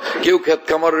পরিচালনা, কেউ ক্ষেত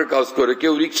খামারের কাজ করে,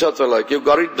 কেউ রিক্সা চালায়, কেউ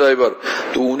গাড়ির ড্রাইভার,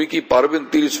 তো উনি কি পারবেন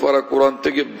 30 পারা কোরআন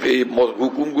থেকে এই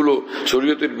হুকুমগুলো,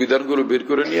 শরীয়তের বিধানগুলো বের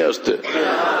করে নিয়ে আসতে?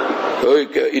 ওই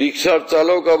রিক্সার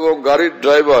চালক এবং গাড়ির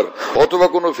ড্রাইভার অথবা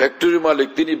কোন ফ্যাক্টরি মালিক,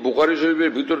 তিনি বুখারী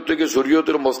শরীফের ভিতর থেকে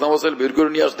শরীয়তের মসনা মাসাইল বের করে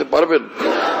নিয়ে আসতে পারবেন?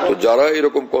 তো যারা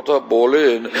এরকম কথা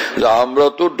বলেন যে আমরা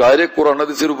তো ডাইরেক্ট কোরআন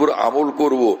হাদিসের উপর আমল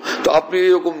করব, তো আপনি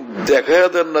এরকম দেখায়া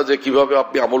দেন না যে কিভাবে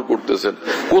আপনি আমল করতেছেন,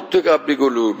 কোত্থেকে আপনি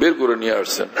গুলো বের করে নিয়ে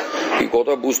আসছেন। কি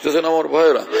কথা বুঝতেছেন আমার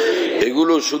ভাইয়েরা?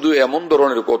 এগুলো শুধু এমন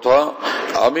ধরনের কথা,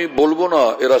 আমি বলবো না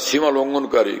এরা সীমা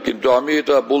লঙ্ঘনকারী, কিন্তু আমি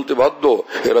এটা বলতে বাধ্য,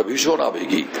 এরা ভীষণ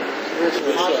আবেগী,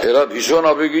 এরা ভীষণ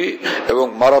আবেগী এবং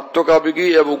মারাত্মক আবেগী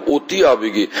এবং অতি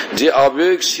আবেগী। যে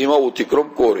আবেগ সীমা অতিক্রম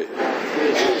করে,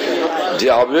 যে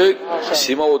আবেগ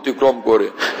সীমা অতিক্রম করে,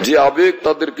 যে আবেগ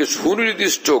তাদেরকে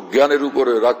সুনির্দিষ্ট জ্ঞানের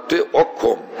উপরে রাখতে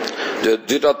অক্ষম,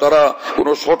 যেটা তারা কোন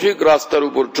সঠিক রাস্তার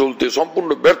উপর চলতে সম্পূর্ণ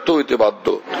ব্যর্থ হইতে বাধ্য।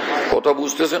 কথা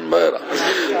বুঝতেছেন ভাইয়েরা?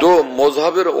 তো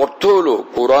মযহাবের অর্থ হলো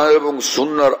কোরআন এবং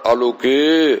সুন্নাহর আলোকে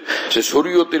সে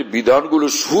শরীয়তের বিধানগুলো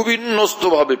সুবিন্যস্ত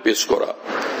ভাবে পেশ করা।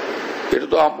 এটা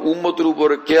তো উম্মতের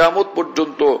উপরে কিয়ামত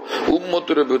পর্যন্ত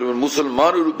উম্মতের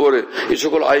মুসলমানের উপরে এই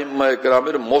সকল আইম্মায়ে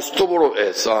কেরামের মস্ত বড়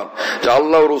এহসান যে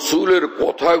আল্লাহ রসুলের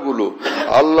কথাগুলো,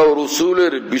 আল্লাহ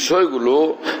রসুলের বিষয়গুলো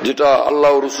যেটা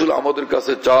আল্লাহ রসুল আমাদের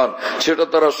কাছে চান সেটা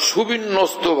তারা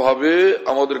সুবিন্যস্ত ভাবে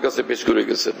আমাদের কাছে পেশ করে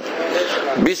গেছেন,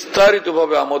 বিস্তারিত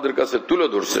ভাবে আমাদের কাছে তুলে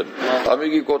ধরছেন। আমি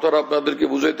কি কথাটা আপনাদেরকে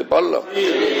বুঝাইতে পারলাম?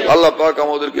 আল্লাহ পাক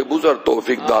আমাদেরকে বুঝার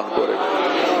তৌফিক দান করে।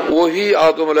 ওহী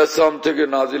আদম আলাইহিস সালাম থেকে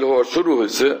নাজিল হওয়া শুরু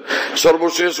হয়েছে,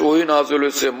 সর্বশেষ ওহী নাজিল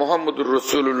হয়েছে মুহাম্মদুর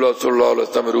রাসূলুল্লাহ সাল্লাল্লাহু আলাইহি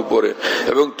ওয়াসাল্লামের উপরে,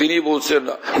 এবং তিনি বলছেন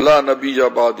লা নবিয়্যা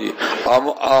বাদি,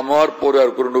 আমার পরে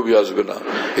আর কোন নবী আসবে না।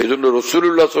 এজন্য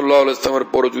রাসূলুল্লাহ সাল্লাল্লাহু আলাইহি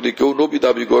ওয়াসাল্লামের পরে যদি কেউ নবী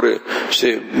দাবি করে সে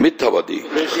মিথ্যাবাদী,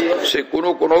 সে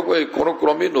কোন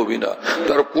ক্রমে নবী না,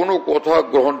 তার কোনো কথা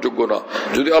গ্রহণযোগ্য না।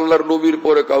 যদি আল্লাহর নবীর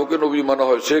পরে কাউকে নবী মানা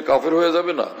হয় সে কাফের হয়ে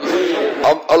যাবে না।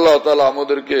 আল্লাহ তাআলা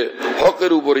আমাদেরকে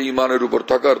হকের উপরে ঈমানের উপর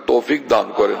থাকার তৌফিক দান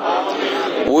করেন।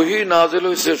 ওহী নাজিল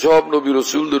হয়েছে সব নবী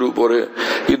রাসূলদের উপরে,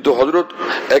 কিন্তু হযরত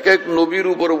এক এক নবীর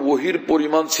উপরে ওহীর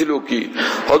পরিমাণ ছিল কি?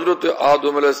 হযরত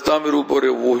আদম আলাইহিস সালামের উপরে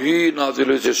ওহী নাজিল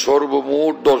হয়েছে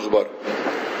সর্বমোট 10 বার।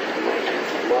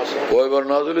 কয়বার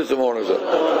নাজিল হয়েছে মনে হয়?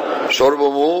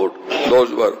 সর্বমোট 10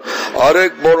 বার।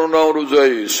 আরেক বর্ণনা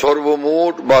অনুযায়ী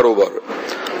সর্বমোট 12 বার।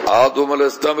 আদম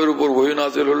আলাইহিস সালামের উপর ওহী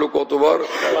নাজিল হলো কতবার?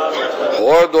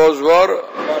 হয় 10 বার,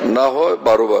 না হয়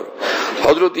 12 বার।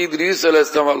 হযরত ইদ্রিস আলাইহিস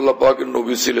সালাম আল্লাহ পাকের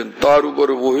নবী ছিলেন, তার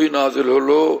উপরে ওহী নাজিল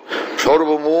হলো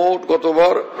সর্বমোট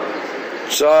কতবার?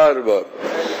 4 বার।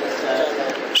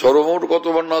 সর্বমোট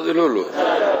কতবার নাজিল হলো?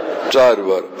 4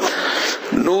 বার।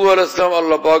 নূহ আলাইহিস সালাম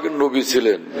আল্লাহ পাকের নবী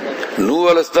ছিলেন, নূহ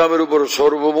আলাইহিস সালামের উপর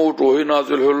সর্বমোট ওহী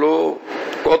নাজিল হলো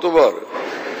কতবার?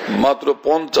 মাত্র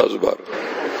 50 বার।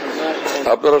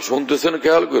 আপনারা শুনতেছেন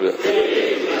খেয়াল করে?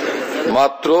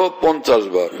 মাত্র 50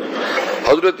 বার।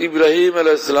 হযরত ইব্রাহিম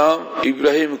আলাইহিস সালাম,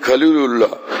 ইব্রাহিম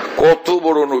খলিলুল্লাহ, কত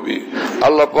বড় নবী!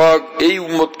 আল্লাহ পাক এই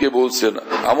উম্মতকে বলছেন,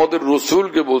 আমাদের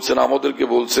রাসূলকে বলছেন, আমাদেরকে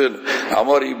বলছেন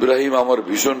আমার ইব্রাহিম আমার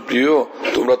ভীষণ প্রিয়,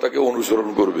 তোমরা তাকে অনুসরণ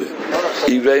করবে।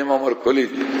 ইব্রাহিম আমার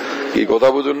খলিল। কি কথা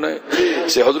বুঝুন নাই?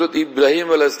 সে হযরত ইব্রাহিম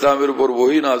আলাইহিস সালামের উপর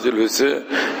ওহী নাজিল হয়েছে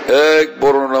এক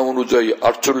বর্ণনা অনুযায়ী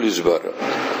 48 বার,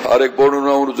 আরেক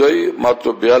বর্ণনা অনুযায়ী মাত্র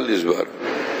 42 বার।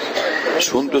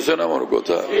 শুনতেছেন আমার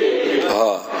কথা?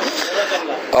 হ্যাঁ।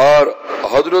 আর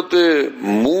হযরতে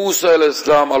মূসা আলাইহিস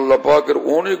সালাম আল্লাহ পাকের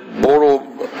অনেক বড়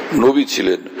নবী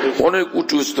ছিলেন, অনেক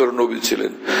উঁচু স্তরের নবী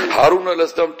ছিলেন। হারুন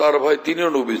আলাইহিস সালাম তার ভাই, তিনিও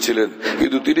নবী ছিলেন,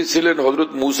 কিন্তু তিনি ছিলেন হযরত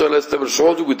মূসা আলাইহিস সালামের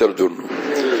সহযোগিতার জন্য।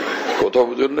 কথা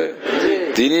বুঝেন না?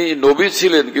 তিনি নবী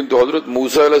ছিলেন কিন্তু হযরত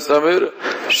মূসা আলাইহিস সালামের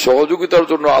সহযোগিতার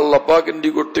জন্য আল্লাহ পাকের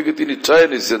নিকট থেকে তিনি চাই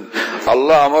নিছেন,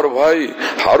 আল্লাহ আমার ভাই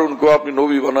হারুনকে আপনি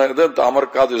নবী বানায় দেন, তা আমার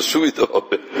কাজের সুবিধা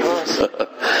হবে।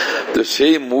 তো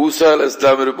সেই মূসা আলাইহিস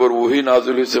সালামের উপর ওহী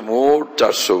নাজিল হয়েছে মোট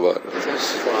 400 বার।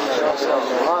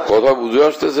 কথা বুঝে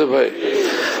আসতেছে ভাই?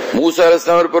 মূসা আলাইহিস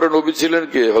সালামের পরে নবী ছিলেন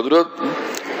কে? হযরত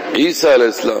ঈসা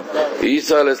আলাইহিস সালাম।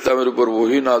 ঈসা আলাইহিস সালামের উপর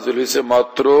ওহী নাজিল হয়েছে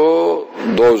মাত্র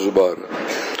 10 বার।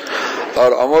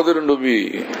 আর আমাদের নবী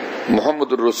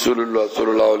মুহাম্মদুর রাসূলুল্লাহ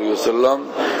সাল্লাল্লাহু আলাইহি ওয়াসাল্লাম,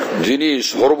 যিনি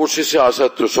সর্বশেষে আসা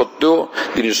সত্ত্বেও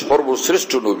তিনি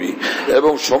সর্বশ্রেষ্ঠ নবী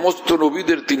এবং সমস্ত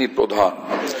নবীদের তিনি প্রধান,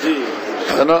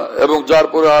 এবং যার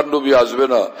পরে আর নবী আসবে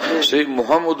না, সেই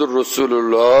মুহাম্মদুর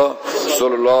রাসূলুল্লাহ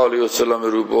সাল্লাল্লাহু আলাইহি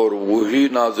ওয়াসাল্লামের উপর ওহী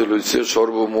নাজিল হয়েছে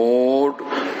সর্বমোট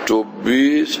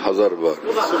 24,000 বার।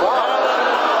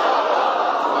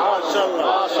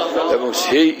 এবং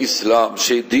সেই ইসলাম,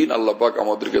 সেই দিন আল্লাহ পাক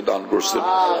আমাদেরকে দান করছেন।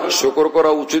 শুকর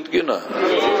করা উচিত কিনা?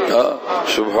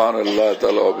 সুবহানাল্লাহ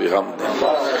তাআলা ওয়া বিহামদিহি।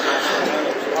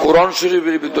 কোরআন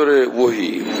শরীফের ভিতরে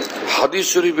ওহী, হাদিস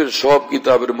শরীফের সব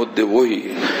কিতাবের মধ্যে ওহী।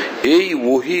 এই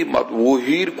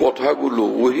ওহীর কথাগুলো,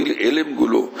 ওহীর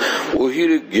ইলমগুলো,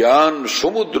 ওহীর জ্ঞান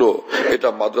সমুদ্র, এটা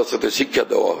মাদ্রাসাতে শিক্ষা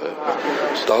দেওয়া হয়।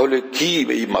 তাহলে কি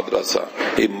এই মাদ্রাসা?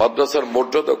 এই মাদ্রাসার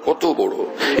মর্যাদা কত বড়,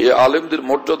 এই আলেমদের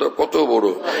মর্যাদা কত বড়,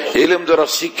 ইলম যারা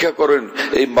শিক্ষা করেন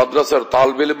এই মাদ্রাসার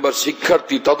তালবে ইলম বা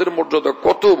শিক্ষার্থী, তাদের মর্যাদা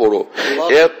কত বড়।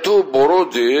 এত বড়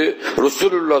যে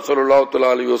রাসূলুল্লাহ সাল্লাল্লাহু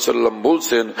আলাইহি ওয়াসাল্লাম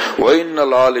বলছেন, ওয়া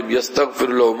ইন্নাল আলিম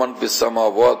ইস্তাগফিরু লাহু মান ফিস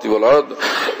সামাওয়াতি ওয়াল আরদ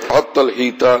হাত্তাল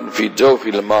হিতান ফি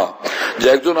জাওফিল মা। যে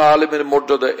একজন আলেমের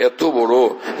মর্যাদা এত বড়,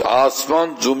 আসমান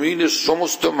জমিনের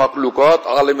সমস্ত মাখলুকাত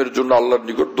আলেমের জন্য আল্লাহর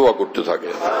নিকট দোয়া করতে থাকে।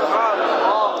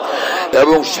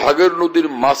 এবং সাগর নদীর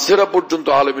মাছেরা পর্যন্ত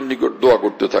আলেমের নিকট দোয়া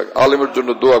করতে থাকে, আলেমের জন্য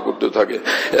দোয়া করতে থাকে।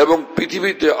 এবং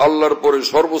পৃথিবীতে আল্লাহর পরে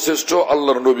সর্বশ্রেষ্ঠ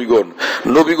আল্লাহর নবীগণ,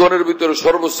 নবীগণের ভিতরে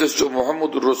সর্বশ্রেষ্ঠ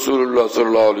মুহাম্মদুর রাসূলুল্লাহ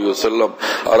সাল্লাল্লাহু আলাইহি ওয়াসাল্লাম।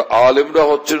 আর আলেমরা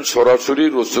হচ্ছেন সরাসরি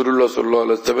রাসূলুল্লাহ সাল্লাল্লাহু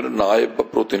আলাইহি ওয়াসাল্লামের নায়েব বা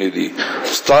প্রতিনিধি,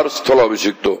 তার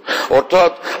স্থলাভিষিক্ত।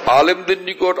 অর্থাৎ আলেমদের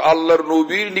নিকট আল্লাহর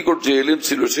নবীর নিকট যে এলেম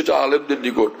ছিল সেটা আলেমদের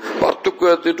নিকট। পার্থক্য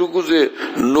এতটুকু যে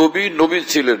নবী নবী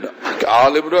ছিলেন,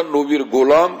 আলেমরা নবীর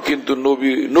গোলাম কিন্তু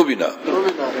নবী না,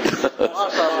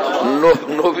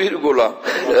 নবীর গোলাম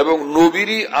এবং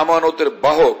নবীরই আমানতের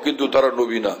বাহক, কিন্তু তারা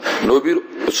নবী না, নবীর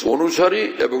অনুসারী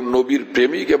এবং নবীর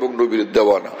প্রেমিক এবং নবীর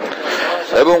দেওয়ানা।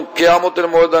 এবং কিয়ামতের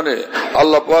ময়দানে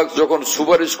আল্লাহ পাক যখন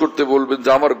সুপারিশ করতে বলবেন যে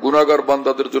আমার গুনাহগার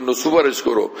বান্দাদের জন্য সুপারিশ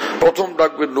করো, প্রথম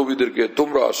ডাকবেন নবীদেরকে,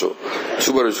 তোমরা আসো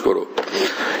সুপারিশ করো।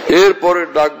 এরপরে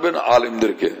ডাকবেন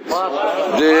আলেমদেরকে,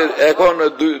 যে এখন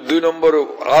 2 নম্বরে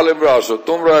আলেমরা আসো,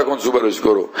 তোমরা এখন সুপারিশ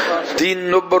করো। 3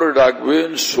 নম্বরে ডাকবেন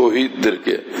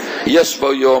শহীদদেরকে,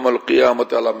 ইয়াসফাউ ইয়াউমাল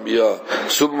কিয়ামাতি আল আম্বিয়া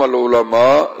সুম্মাল উলামা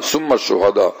সুম্মা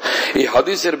শুহাদা। এই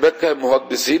হাদিসের ব্যাখ্যায়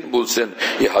মুহাদ্দিসিন বলছেন,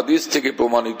 এই হাদিস থেকে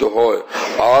প্রমাণিত হয়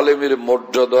আলেমের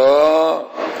মর্যাদা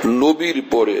নবীর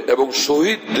পরে এবং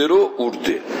শহীদদেরও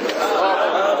ঊর্ধ্বে।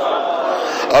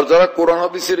 আর যারা কোরআন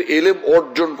হাদিসের এলেম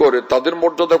অর্জন করে তাদের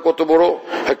মর্যাদা কত বড়।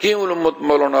 হাকিমুল উম্মত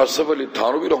মাওলানা আশরাফ আলী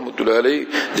থানভী রহমতুল্লাহ আলাইহি,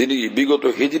 যিনি বিগত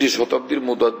হিজরি শতাব্দীর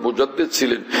মুজাদ্দিদ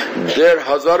ছিলেন,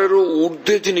 ১৫০০-এরও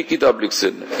ঊর্ধ্বে যিনি কিতাব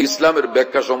লিখছেন ইসলামের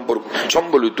ব্যাখ্যা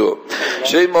সম্বলিত,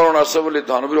 সেই মাওলানা আশরাফ আলী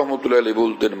থানভী রহমতুল্লাহ আলাইহি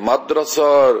বলতেন,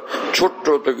 মাদ্রাসার ছোট্ট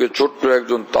থেকে ছোট্ট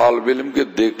একজন তালেব ইলমকে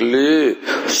দেখলে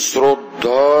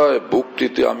শ্রদ্ধায়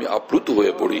ভক্তিতে আমি আপ্লুত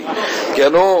হয়ে পড়ি।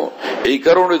 কেন? এই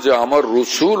কারণে যে আমার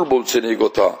রাসূল বলছেন এই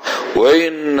কথা,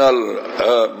 ওয়াইনাল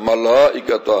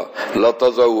মালাইকাতা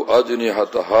লাতাজাউ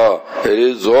আজনিহাতাহা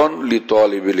রিজন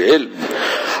লিতালিবিল ইলম।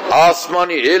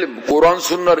 আসমানি ইলম, কোরআন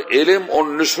সুন্নাহর ইলম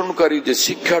অন্বেষণকারী যে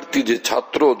শিক্ষার্থী, যে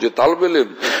ছাত্র, যে তালেব ইলম,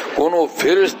 কোন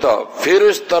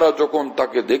ফেরেশতারা যখন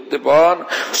তাকে দেখতে পান,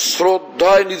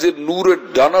 শ্রদ্ধায় নিজের নূরের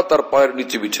ডানা তার পায়ের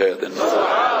নিচে বিছাইয়া দেন।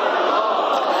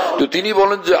 তো তিনি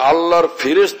বলেন যে আল্লাহর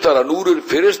ফেরেশতারা, নূরের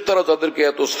ফেরেশতারা যাদেরকে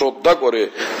এত শ্রদ্ধা করে,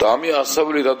 তো আমি আশরাফ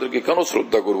আলী তাদেরকে কেন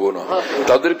শ্রদ্ধা করব না?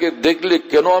 তাদেরকে দেখলে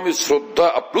কেন আমি শ্রদ্ধা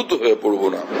আপ্লুত হয়ে পড়ব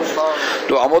না?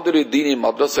 তো আমাদের এই দ্বীনি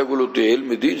মাদ্রাসাগুলোতে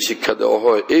ইলমে দ্বীন শিক্ষা দেওয়া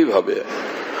হয় এইভাবে।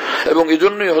 এবং এই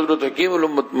জন্যই হযরত হাকিমুল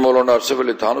উম্মত মাওলানা আশরাফ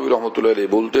আলী থানভী রহমতুল্লাহ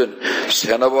আলাইহি বলতেন,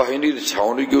 সেনাবাহিনীর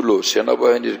ছাউনিগুলো,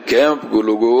 সেনাবাহিনীর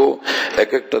ক্যাম্পগুলো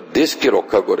এক একটা দেশকে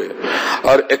রক্ষা করে,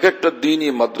 আর এক একটা দ্বীনি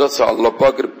মাদ্রাসা আল্লাহ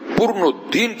পাকের পূর্ণ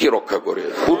দ্বীনকে রক্ষা করে,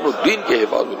 পূর্ণ দ্বীনকে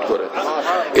হেফাজত করে।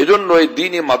 এজন্য এই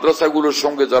দ্বীনি মাদ্রাসাগুলোর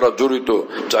সঙ্গে যারা জড়িত,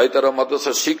 চাই তারা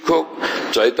মাদ্রাসার শিক্ষক,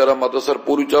 চাই তারা মাদ্রাসার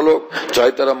পরিচালক,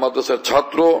 চাই তারা মাদ্রাসার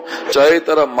ছাত্র, চাই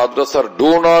তারা মাদ্রাসার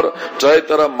ডোনার, চাই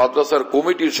তারা মাদ্রাসার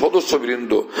কমিটির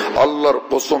সদস্যবৃন্দ, আল্লাহর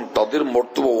কসম তাদের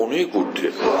মর্তবা অনেক ঊর্ধ্বে,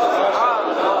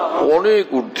 অনেক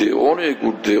ঊর্ধ্বে, অনেক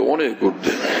ঊর্ধ্বে, অনেক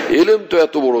ঊর্ধ্বে। এলেম তো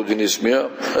এত বড় জিনিস মিয়া,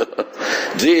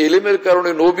 যে এলেমের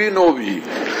কারণে নবী,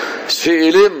 সে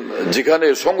এলেম যেখানে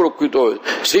সংরক্ষিত হয়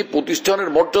সেই প্রতিষ্ঠানের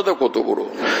মর্যাদা কত বড়।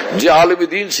 যে আলেমে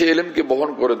দ্বীন সে এলেমকে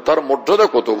বহন করেন তার মর্যাদা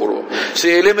কত বড়। সে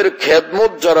এলেমের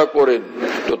খেদমত যারা করেন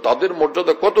তো তাদের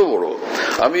মর্যাদা কত বড়।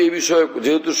 আমি এই বিষয়ে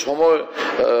যেহেতু সময়,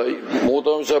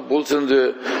 মোহতারাম সাহেব বলছেন যে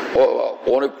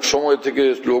অনেক সময় থেকে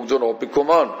লোকজন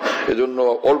অপেক্ষমান, এজন্য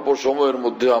অল্প সময়ের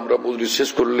মধ্যে আমরা মজলিস শেষ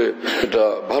করলে এটা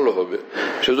ভালো হবে।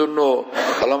 সেজন্য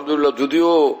আলহামদুলিল্লাহ, যদিও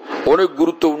অনেক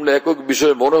গুরুত্বপূর্ণ একক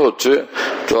বিষয় মনে হচ্ছে,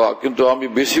 কিন্তু আমি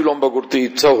বেশি লম্বা করতে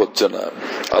ইচ্ছাও হচ্ছে না।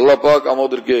 আল্লাহ পাক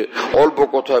আমাদেরকে অল্প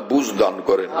কথায় বুঝ দান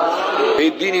করেন। এই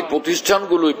দ্বীনি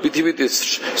প্রতিষ্ঠানগুলো পৃথিবীতে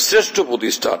শ্রেষ্ঠ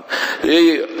প্রতিষ্ঠান। এই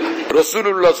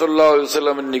রাসূলুল্লাহ সাল্লাল্লাহু আলাইহি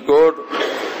ওয়াসাল্লামের নিকট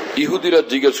ইহুদিরা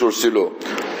জিজ্ঞেস করছিল,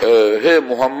 হে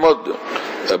মুহাম্মদ,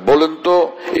 বলেন তো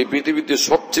এই পৃথিবীতে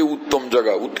সবচেয়ে উত্তম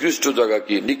জায়গা, উৎকৃষ্ট জায়গা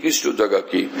কি, নিকৃষ্ট জায়গা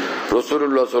কি?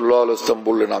 রাসূলুল্লাহ সাল্লাল্লাহু আলাইহি ওয়াসাল্লাম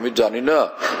বললেন, আমি জানি না,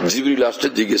 জিবরিল আসলে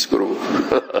জিজ্ঞেস করব।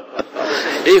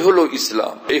 এই হলো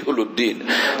ইসলাম, এই হলো দ্বীন।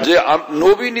 যে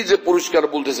নবী নিজে পরিষ্কার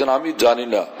বলতেছেন আমি জানি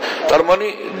না, তার মানে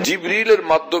জিবরিলের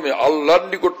মাধ্যমে আল্লাহর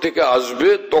নিকট থেকে আসবে,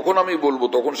 তখন আমি বলবো,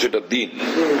 তখন সেটা দ্বীন।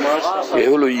 এ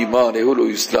হলো ঈমান, এ হলো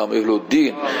ইসলাম, এ হলো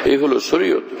দ্বীন, এ হলো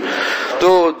শরীয়ত। তো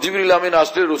জিবরিল আমিন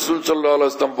আসলে রাসূল সাল্লাল্লাহু আলাইহি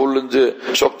ওয়াসাল্লাম বললেন যে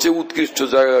সবচেয়ে উৎকৃষ্ট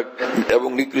জায়গা এবং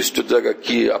নিকৃষ্ট জায়গা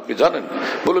কি আপনি জানেন?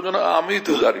 বললেন না, আমি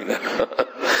তো জানি না।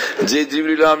 যে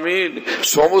জিবরিল আমিন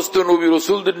সমস্ত নবী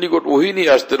রাসূলদের নিকট ওহী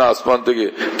নিয়ে আসতেন আসমান থেকে,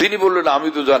 তিনি বললেন আমি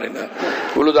তো জানি না।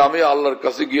 বললেন আমি আল্লাহর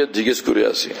কাছে গিয়ে জিজ্ঞেস করে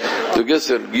আসি। তো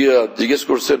গেছেন, গিয়া জিজ্ঞেস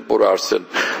করছেন, পরে আসছেন।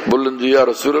 বললেন যে ইয়া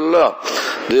রাসূলুল্লাহ,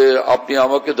 যে আপনি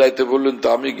আমাকে যাইতে বললেন, তো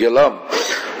আমি গেলাম,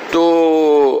 তো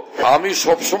আমি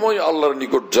সবসময় আল্লাহর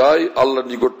নিকট যাই, আল্লাহর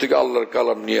নিকট থেকে আল্লাহর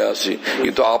কালাম নিয়ে আসি,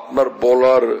 কিন্তু আপনার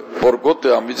বলার বরকতে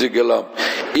আমি যে গেলাম,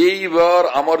 এইবার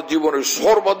আমার জীবনের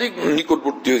সর্বাধিক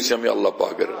নিকটবর্তী হয়েছি আমি আল্লাহ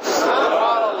পাকের,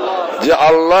 যে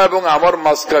আল্লাহ এবং আমার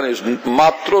মাঝখানে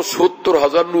মাত্র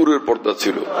 70,000 নূরের পর্দা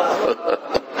ছিল।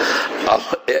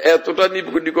 এতটা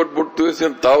নিকটবর্তী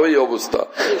হয়েছেন, তাও এই অবস্থা।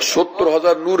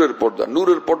 70,000 নূরের পর্দা।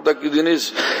 নূরের পর্দা কি জিনিস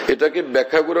এটাকে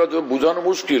ব্যাখ্যা করে বোঝানো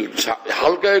মুশকিল।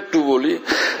 হালকা একটু বলি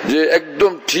যে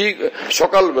একদম ঠিক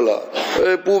সকালবেলা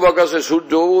পূব আকাশে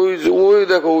সূর্য, ওই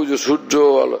দেখো ওই যে সূর্য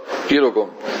কিরকম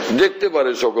দেখতে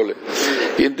পারে সকলে,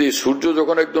 কিন্তু এই সূর্য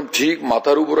যখন একদম ঠিক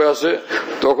মাথার উপরে আসে,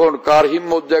 তখন কার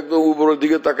হিম্মত একদম উপরের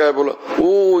দিকে তাকায় বলো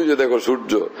ওই যে দেখো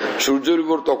সূর্য। সূর্যের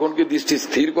উপর তখন কি দৃষ্টি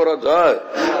স্থির করা যায়?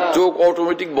 চোখ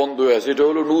অটোমেটিক বন্ধ হয়ে আসে। এটা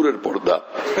হলো নূরের পর্দা,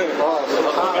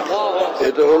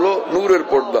 এটা হলো নূরের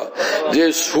পর্দা। যে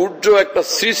সূর্য একটা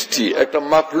সৃষ্টি, একটা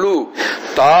মাখলুক,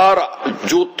 তার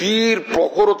জ্যোতির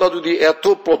প্রখরতা যদি এত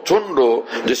প্রচন্ড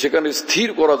যে সেখানে স্থির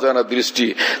করা যায় না দৃষ্টি,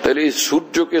 তাহলে এই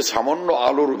সূর্যকে সামান্য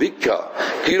আলোর ভিক্ষা,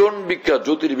 কিরণ ভিক্ষা,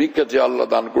 জ্যোতির ভিক্ষা যে আল্লাহ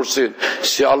দান করছেন,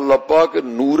 সে আল্লাহ পাক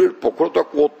নূরের প্রখরতা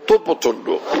কত প্রচন্ড,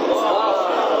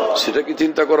 সেটা কি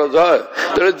চিন্তা করা যায়?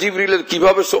 তাহলে জিবরিলের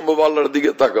কিভাবে সম্ভব আল্লাহর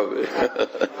দিকে তাকাবে?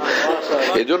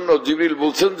 এজন্য জিবরিল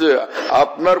বলছেন যে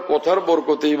আপনার কথার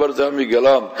বরকতে এবার যে আমি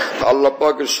গেলাম, আল্লাহ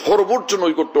পাকের সর্বোচ্চ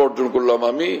নৈকট্য অর্জন করলাম,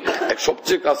 আমি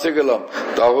সবচেয়ে কাছে গেলাম।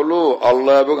 তা হলো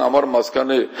আল্লাহ এবং আমার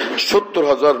মাঝখানে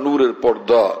 70,000 নূরের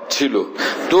পর্দা ছিল।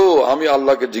 তো আমি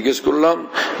আল্লাহকে জিজ্ঞেস করলাম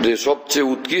যে সবচেয়ে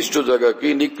উৎকৃষ্ট জায়গা কি,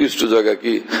 নিকৃষ্ট জায়গা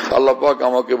কি? আল্লাহ পাক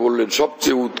আমাকে বললেন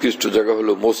সবচেয়ে উৎকৃষ্ট জায়গা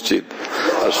হলো মসজিদ,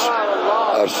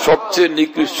 আর সবচেয়ে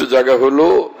নিকৃষ্ট জায়গা হলো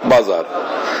বাজার।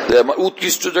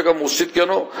 উৎকৃষ্ট জায়গা মসজিদ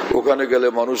কেন? ওখানে গেলে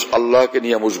মানুষ আল্লাহকে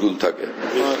নিয়ে মশগুল থাকে,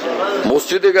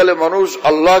 মসজিদে গেলে মানুষ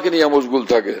আল্লাহকে নিয়ে মশগুল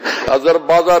থাকে। আর যার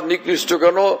বাজার নিকৃষ্ট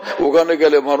কেন? ওখানে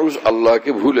গেলে মানুষ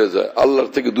আল্লাহকে ভুলে যায়, আল্লাহর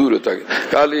থেকে দূরে থাকে।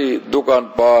 খালি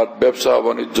দোকানপাট, ব্যবসা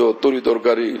বাণিজ্য, তরি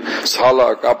তরকারি, সালা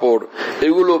কাপড়,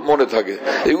 এগুলো মনে থাকে,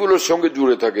 এগুলোর সঙ্গে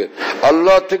জুড়ে থাকে,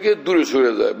 আল্লাহ থেকে দূরে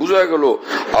সরে যায়। বুঝা গেল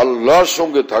আল্লাহর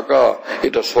সঙ্গে থাকা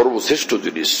এটা সর্বশ্রেষ্ঠ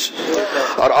জিনিস।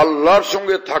 আর আল্লাহর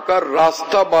সঙ্গে থাকার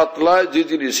রাস্তা বাতলায় যে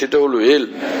জিনিস, সেটা হলো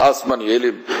এলম, আসমানি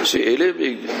এলিম। সে এলিম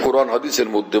এই কোরআন হাদিসের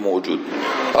মধ্যে মজুদ।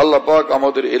 আল্লাহ পাক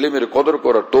আমাদের এলিমের কদর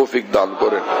করার তৌফিক দান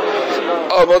করেন।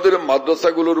 আমাদের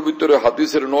মাদ্রাসাগুলোর ভিতরে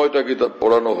হাদিসের 9টা কিতাব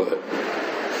পড়ানো হয়।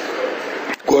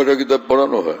 কয়টা কিতাব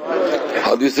পড়ানো হয়?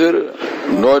 হাদিসের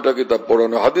 9টা কিতাব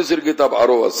পড়ানো। হাদিসের কিতাব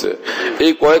আরো আছে,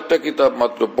 এই কয়েকটা কিতাব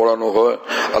মাত্র পড়ানো হয়।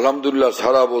 আলহামদুলিল্লাহ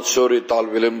সারা বছর এই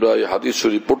তালবে ইলমরা এই হাদিস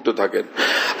শরীফ পড়তে থাকেন।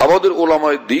 আমাদের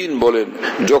ওলামায়ে দ্বীন বলেন,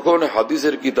 যখন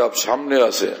হাদিসের কিতাব সামনে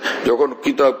আসে, যখন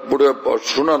কিতাব পড়ে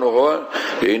শোনানো হয়,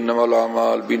 ইন্নামাল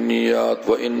আমাল বিন্নিয়াত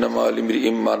ওয়া ইন্নামা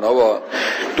লিমরিইম মা নাওয়া,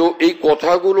 তো এই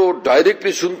কথাগুলো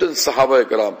ডাইরেক্টলি শুনতেন সাহাবায়ে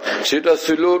কেরাম। সেটা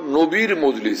ছিল নবীর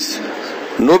মজলিস,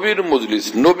 নবীর মজলিস,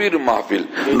 নবীর মাহফিল।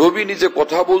 নবী নিজে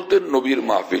কথা বলতেন, নবীর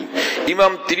মাহফিল।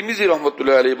 ইমাম তিরমিজি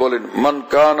রহমতুল্লাহ আলাইহি বলেন, মান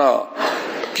কানা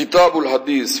কিতাবুল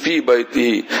হাদিস ফি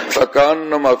বাইতিহি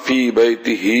ফাকান্নামা ফি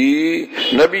বাইতিহি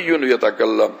নবিয়্যুন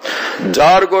ইয়াতাকাল্লাম।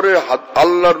 যার ঘরে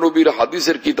আল্লাহর নবীর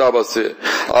হাদিসের কিতাব আছে,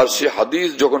 আর সে হাদিস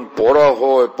যখন পড়া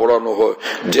হয়, পড়ানো হয়,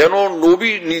 যেন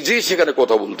নবী নিজেই সেখানে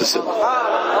কথা বলতেছেন।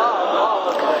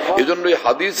 এজন্য এই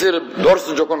হাদিসের দর্শ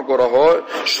যখন করা হয়,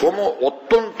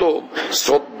 অত্যন্ত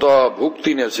শ্রদ্ধা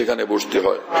ভক্তি নিয়ে সেখানে বসতে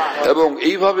হয়, এবং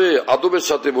এইভাবে আদবের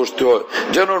সাথে বসতে হয়,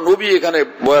 যেন নবী এখানে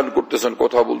বয়ান করতেছেন,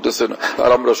 কথা বলতেছেন,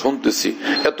 আর আমরা শুনতেছি।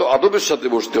 এত আদবের সাথে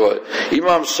বসতে হয়।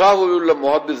 ইমাম শাহ ওলিউল্লাহ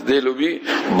মুহাদ্দিস দেহলভী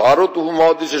ভারত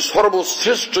উপমহাদেশের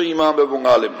সর্বশ্রেষ্ঠ ইমাম এবং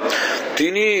আলেম।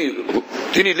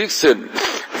 তিনি লিখছেন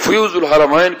ফিউজুল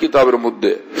হারামাইন কিতাবের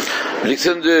মধ্যে,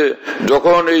 লিখছেন যে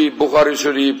যখন এই বুখারী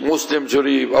শরীফ, মুসলিম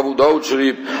শরীফ, আবু দাউদ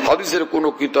শরীফ, হাদিসের কোন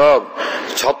কিতাব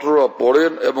ছাত্ররা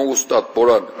পড়েন এবং উস্তাদ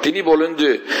পড়ান, তিনি বলেন যে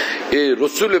এই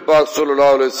রাসূল পাক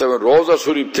সাল্লাল্লাহু আলাইহি ওয়াসাল্লামের রওজা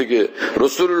শরীফ থেকে,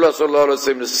 রাসূলুল্লাহ সাল্লাল্লাহু আলাইহি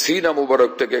ওয়াসাল্লামের সিনা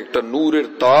মুবারক থেকে একটা নূরের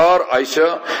তার আয়েশা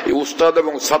এই উস্তাদ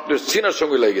এবং ছাত্রের সিনার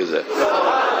সঙ্গে লেগে যায়।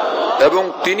 এবং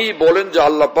তিনি বলেন যে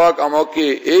আল্লাহ পাক আমাকে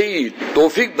এই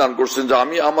তৌফিক দান করছেন যে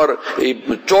আমি আমার এই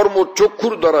চর্ম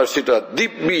চক্ষুর দ্বারা সেটা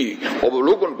দিব্যি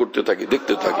অবলোকন করতে থাকি,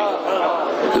 দেখতে থাকি।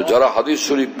 যারা হাদিস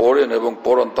শরীফ পড়েন এবং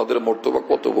পড়ান, তাদের মর্তবা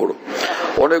কত বড়।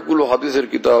 অনেকগুলো হাদিসের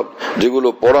কিতাব যেগুলো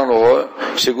পড়ানো হয়,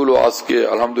 সেগুলো আজকে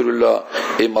আলহামদুলিল্লাহ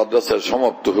এই মাদ্রাসায়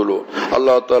সমাপ্ত হলো।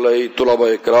 আল্লাহ তাআলা এই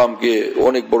তোলাবায়ে কেরামকে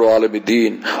অনেক বড় আলেমে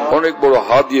দ্বীন, অনেক বড়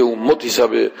হাদিয়ে উম্মত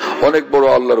হিসাবে, অনেক বড়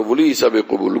আল্লাহর ওলি হিসাবে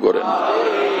কবুল করেন।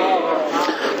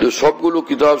 সবগুলো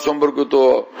কিতাব সম্পর্কে তো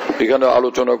এখানে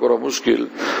আলোচনা করা মুশকিল।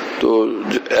 তো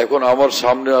এখন আমার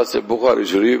সামনে আছে বুখারী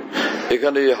শরীফ,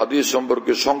 এখানে এই হাদিস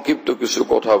সম্পর্কে সংক্ষিপ্ত কিছু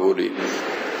কথা বলি।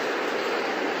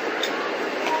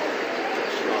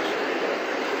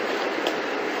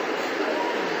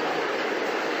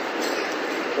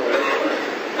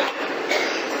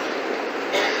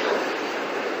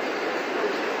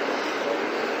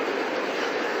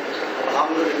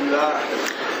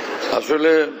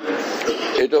 আসলে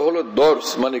এটা হলো দর্স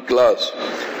মানে ক্লাস।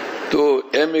 তো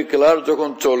MA ক্লাস যখন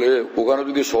চলে ওখানে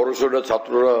যদি সরসরা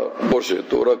ছাত্ররা বসে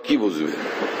তো ওরা কি বুঝবে?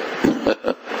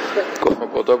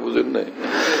 কথা বুঝেন নাই।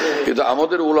 কিন্তু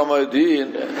আমাদের উলামায়ে দ্বীন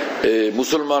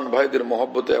মুসলমান ভাইদের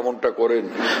মহব্বতে এমনটা করেন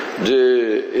যে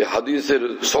হাদিসের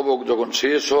সবক যখন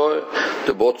শেষ হয়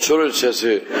তো বৎসরের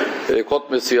শেষে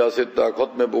খতমে সিয়াসত,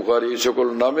 খতমে বুখারী এই সকল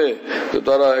নামে তো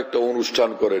তারা একটা অনুষ্ঠান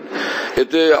করেন।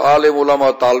 এতে আলেম উলামা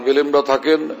তালবে ইলমরা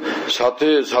থাকেন, সাথে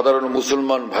সাধারণ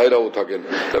মুসলমান ভাইরাও থাকেন,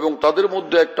 এবং তাদের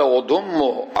মধ্যে একটা অদম্য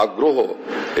আগ্রহ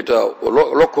এটা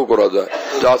লক্ষ্য করা যায়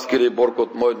যে আজকের এই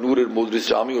বরকতময় নূরের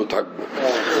মজলিসে আমিও থাকবো।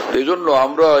 এই জন্য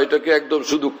আমরা এটাকে একদম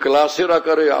শুধু ক্লাসের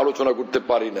আকারে আলোচনা করতে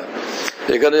পারি না,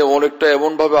 এখানে অনেকটা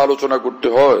এমন ভাবে আলোচনা করতে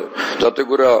হয় যাতে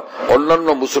করে অন্যান্য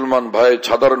মুসলমান ভাই,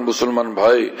 সাধারণ মুসলমান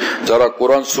ভাই যারা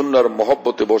কোরআন সুন্নাহর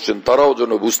মহব্বতে বসেন তারাও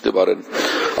যেন বুঝতে পারেন।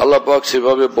 আল্লাহ পাক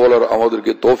সেভাবে বলার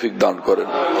আমাদেরকে তৌফিক দান করেন।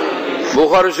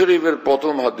 বুখারী শরীফের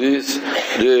প্রথম হাদিস,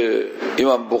 যে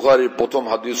ইমাম বুখারী প্রথম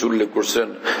হাদিস উল্লেখ করছেন,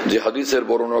 যে হাদিসের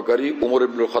বর্ণনাকারী উমর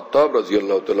ইবনে খাত্তাব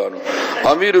রাদিয়াল্লাহু তাআলা আনহু,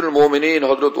 আমিরুল মুমিনিন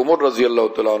হযরত উমর রাদিয়াল্লাহু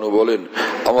তাআলা আনহু বলেন,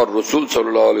 আমার রাসূল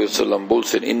সাল্লাল্লাহু আলাইহি ওয়াসাল্লাম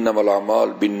বলছেন, ইন্নামাল আমাল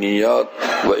বিন্নিয়াত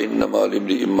ওয়া ইন্নামা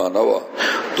লিমরিইম মা নাওয়া।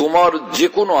 তোমার যে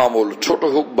কোনো আমল ছোট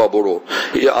হোক বা বড়,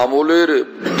 এই আমলের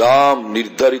দাম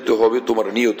নির্ধারিত হবে তোমার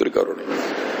নিয়তের কারণে।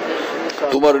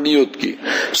 তোমার নিয়ত কি?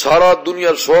 সারা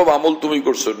দুনিয়ার সব আমল তুমি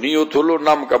করছো, নিয়ত হলো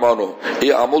নাম কামানো,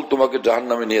 এই আমল তোমাকে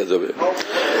জাহান্নামে নিয়ে যাবে।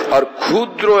 আর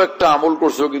ক্ষুদ্র একটা আমল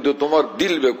করছো কিন্তু তোমার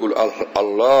দিল বেকুল,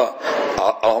 আল্লাহ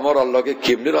আমার আল্লাহকে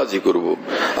কেমনে রাজি করব,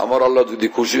 আমার আল্লাহ যদি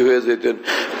খুশি হয়ে যেতেন,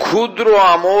 ক্ষুদ্র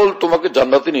আমল তোমাকে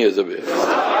জান্নাতে নিয়ে যাবে।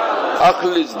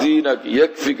 আখলিস দীনাক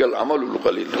ইয়াকফিকাল আমালুল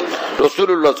কলিল।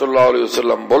 রাসূলুল্লাহ সাল্লাল্লাহু আলাইহি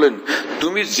ওয়াসাল্লাম বলেন,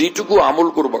 তুমি যেটুকু আমল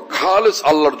করবা খালেস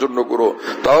আল্লাহর জন্য করো,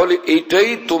 তাহলে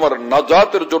এইটাই তোমার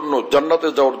নাজাতের জন্য, জান্নাতে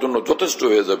যাওয়ার জন্য যথেষ্ট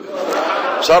হয়ে যাবে।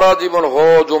 সারা জীবন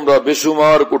হজ উমরা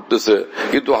বেসুমার করতেছে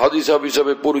কিন্তু হাজি সাহেব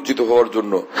হিসাবে পরিচিত হওয়ার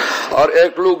জন্য। আর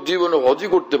এক লোক জীবনে হজই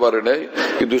করতে পারে নাই,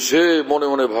 কিন্তু সে মনে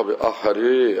মনে ভাবে,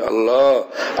 আহারে আল্লাহ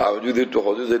আমি যদি একটু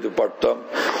হজে যেতে পারতাম।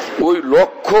 ওই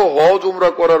লক্ষ হজ উমরা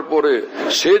করার পরে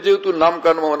সে যেহেতু নাম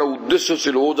কামানো উদ্দেশ্য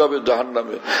ছিল ও যাবে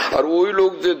জাহান্নামে, আর ওই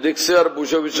লোক যে দেখছে আর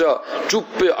বসে বসে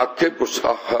চুপে আক্ষেপ করছে,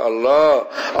 আল্লাহ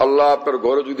আল্লাহ আপনার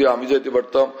ঘরে যদি আমি যেতে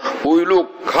পারতাম, ওই লোক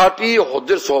খাঁটি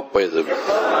হজের সওয়াব পেয়ে যাবে।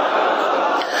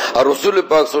 আর রাসূল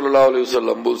পাক সাল্লাল্লাহু আলাইহি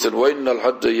ওয়াসাল্লাম বলেন, ওয়াইনাল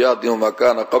হজ্জ ইয়াদিউ মা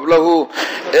কানা ক্বাবলাহু।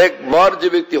 একবার যে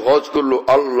ব্যক্তি হজ করলো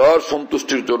আল্লাহর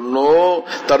সন্তুষ্টির জন্য,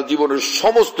 তার জীবনের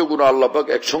সমস্ত গুনাহ আল্লাহ পাক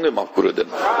একসঙ্গে মাফ করে দেন।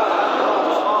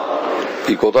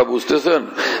 কি কথা বুঝতেছেন?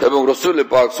 এবং রাসূল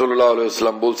পাক সাল্লাল্লাহু আলাইহি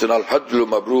ওয়াসাল্লাম বলেন, আল হজ্জুল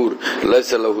মাবরুর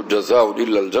লাইসা লাহু জাযাউন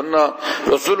ইল্লাল জান্নাহ।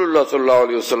 রাসূলুল্লাহ সাল্লাল্লাহু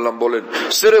আলাইহি ওয়াসাল্লাম বলেন,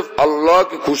 সির্ফ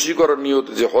আল্লাহকে খুশি করার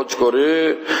নিয়তে যে হজ করে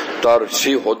তার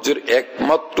সেই হজ্জের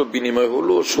একমাত্র বিনিময়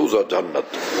হলো সোজা জান্নাত।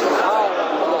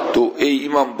 তো এই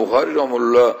ইমাম বুখারী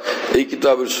রাহিমাহুল্লাহ এই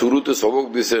কিতাবের শুরুতে সবক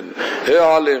দিয়েছেন, হে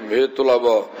আলেম, হে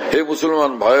তোলাবা, হে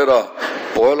মুসলমান ভাইয়েরা,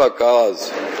 পয়লা কাজ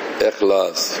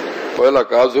ইখলাস। পয়লা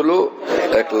কাজ হলো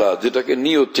ইখলাস, যেটাকে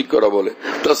নিয়ত ঠিক করা বলে,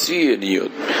 তাসিয়ে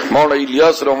নিয়ত। মাওলানা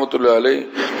ইলিয়াস রহমতুল্লাহ আলাইহি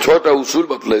 6টা উসুল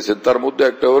বাতলাইছেন, তার মধ্যে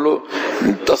একটা হলো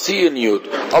তাসিয়ে নিয়ত।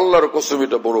 আল্লাহর কসম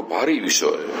এটা বড় ভারী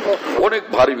বিষয়, অনেক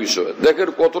ভারী বিষয়। দেখেন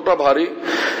কতটা ভারী,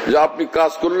 যে আপনি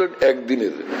কাজ করলেন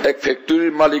একদিনের, এক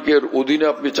ফ্যাক্টরির মালিকের অধীনে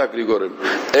আপনি চাকরি করেন,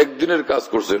 একদিনের কাজ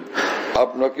করছেন,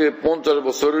 আপনাকে 50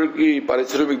 বছরের কি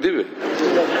পারিশ্রমিক দিবে?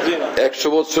 100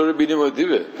 বছরের বিনিময়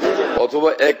দিবে? অথবা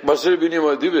 1 মাসের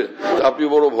বিনিময় দিবে? আপনি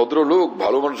বড় ভদ্রলোক,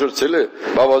 ভালো মানুষের ছেলে,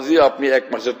 বাবাজি আপনি 1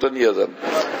 মাসেরটা নিয়ে যান।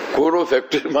 কোন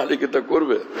ফ্যাক্টরির মালিক এটা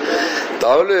করবে?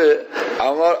 তাহলে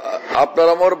আপনার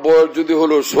আমার বয়স যদি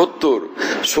হলো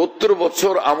 70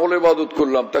 বছর আমল ইবাদত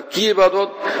করলাম, তা কি ইবাদত?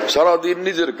 সারাদিন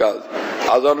নিজের কাজ,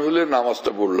 আজান হলে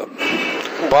নামাজটা পড়লাম,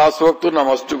 5 ওয়াক্ত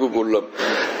নামাজটুকু পড়লাম,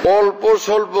 অল্প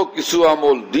স্বল্প কিছু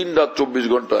আমল দিন রাত 24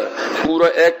 ঘন্টায়, পুরো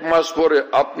 1 মাস পরে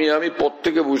আপনি আমি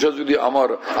প্রত্যেকে বসে যদি আমার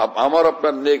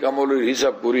আপনার নেক আমলের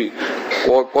হিসাব করি,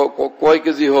 কয়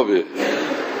কেজি হবে?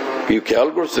 কি খেয়াল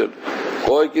করছেন?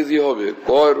 কয় কেজি হবে,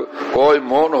 কয়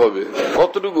মন হবে,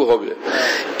 কতটুকু হবে?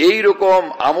 এইরকম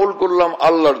আমল করলাম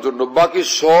আল্লাহর জন্য, বাকি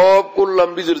সব করলাম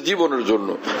নিজের জীবনের জন্য।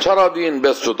 সারাদিন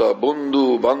ব্যস্ততা, বন্ধু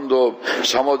বান্ধব,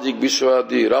 সামাজিক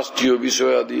বিষয়াদি, রাষ্ট্রীয়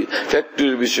বিষয়াদি,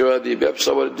 ফ্যাক্টরির বিষয়াদি,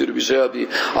 ব্যবসা বাণিজ্যের বিষয়াদি,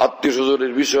 আত্মীয়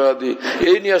স্বজনের বিষয়াদি,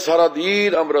 এই নিয়ে সারাদিন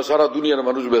আমরা, সারা দুনিয়ার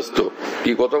মানুষ ব্যস্ত।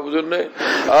 কি কথা বুঝেন না?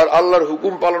 আর আল্লাহর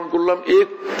হুকুম পালন করলাম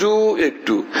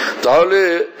একটু। তাহলে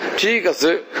ঠিক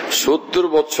আছে, 70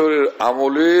 বছরের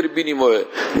আমলের বিনিময়ে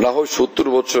না হয় 70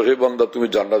 বছর হে বান্দা তুমি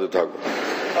জান্নাতে থাকো,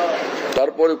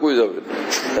 তারপরে কই যাবেন?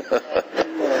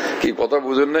 কি কথা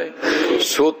বুঝেন নাই?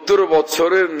 70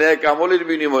 বছরের নেক আমলের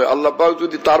বিনিময়ে আল্লাহ পাক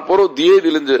যদি তারপরও দিয়ে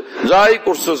দিলেন যে যাই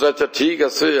করছিস, আচ্ছা ঠিক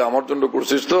আছে আমার জন্য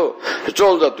করছিস তো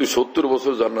চল যা, তুই 70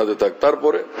 বছর জান্নাতে থাক,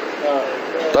 তারপরে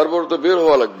তো বের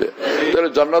হওয়া লাগবে, তাহলে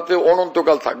জান্নাতে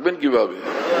অনন্তকাল থাকবেন কিভাবে?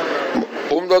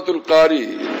 উমদাতুল কারি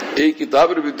এই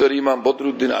কিতাবের ভিতরে ইমাম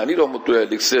বদরুদ্দিন আনী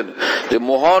রহমতুল্লাহ লিখছেন যে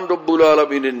মহান রব্বুল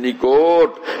আলামিনের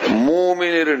নিকট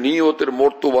মুমিনের নিয়তের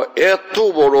মর্তবা এত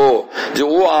বড় যে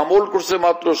ও আমল করছে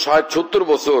মাত্র 60-70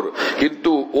 বছর,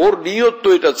 কিন্তু ওর নিয়ত তো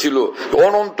এটা ছিল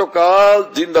অনন্তকাল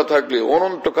জিন্দা থাকলে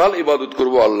অনন্তকাল ইবাদত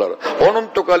করবো আল্লাহর,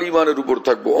 অনন্তকাল ইমানের উপর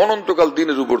থাকবো, অনন্তকাল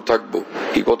দিনের উপর থাকবো।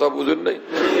 কি কথা বুঝেন নাই?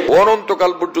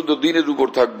 অনন্তকাল পর্যন্ত দিনের উপর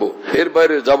থাকবো, এর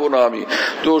বাইরে যাব না আমি।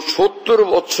 তো 70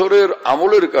 বছরের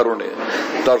আমলের কারণে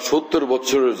তার 70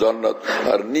 বছরের জান্নাত,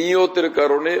 আর নিয়তের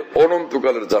কারণে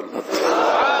অনন্তকালের জান্নাত।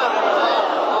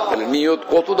 নিয়ত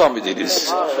কত দামি জিনিস,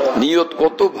 নিয়ত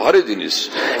কত ভারী জিনিস।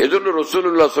 এজন্য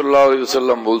রাসূলুল্লাহ সাল্লাল্লাহু আলাইহি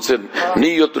ওয়াসাল্লাম বলছেন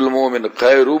নিয়তুল মুমিন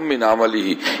খায়রুম মিন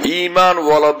আমালিহি, ঈমান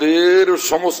ওয়ালাদের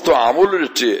সমস্ত আমলের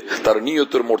চেয়ে তার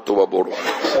নিয়তের মর্তবা বড়।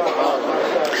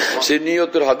 সেই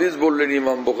নিয়তের হাদিস বললেন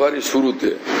ইমাম বুখারী শুরুতে,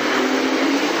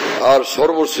 আর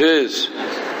সর্বশেষ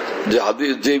যে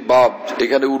হাদিস, যে বাব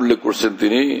এখানে উল্লেখ করছেন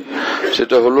তিনি,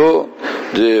 সেটা হলো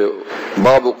যে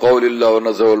বাবু কাউলিল্লাহ ওয়া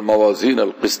নাযাউল মাওয়াজিন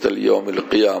আল কিসত লিয়াউমিল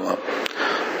কিয়ামা।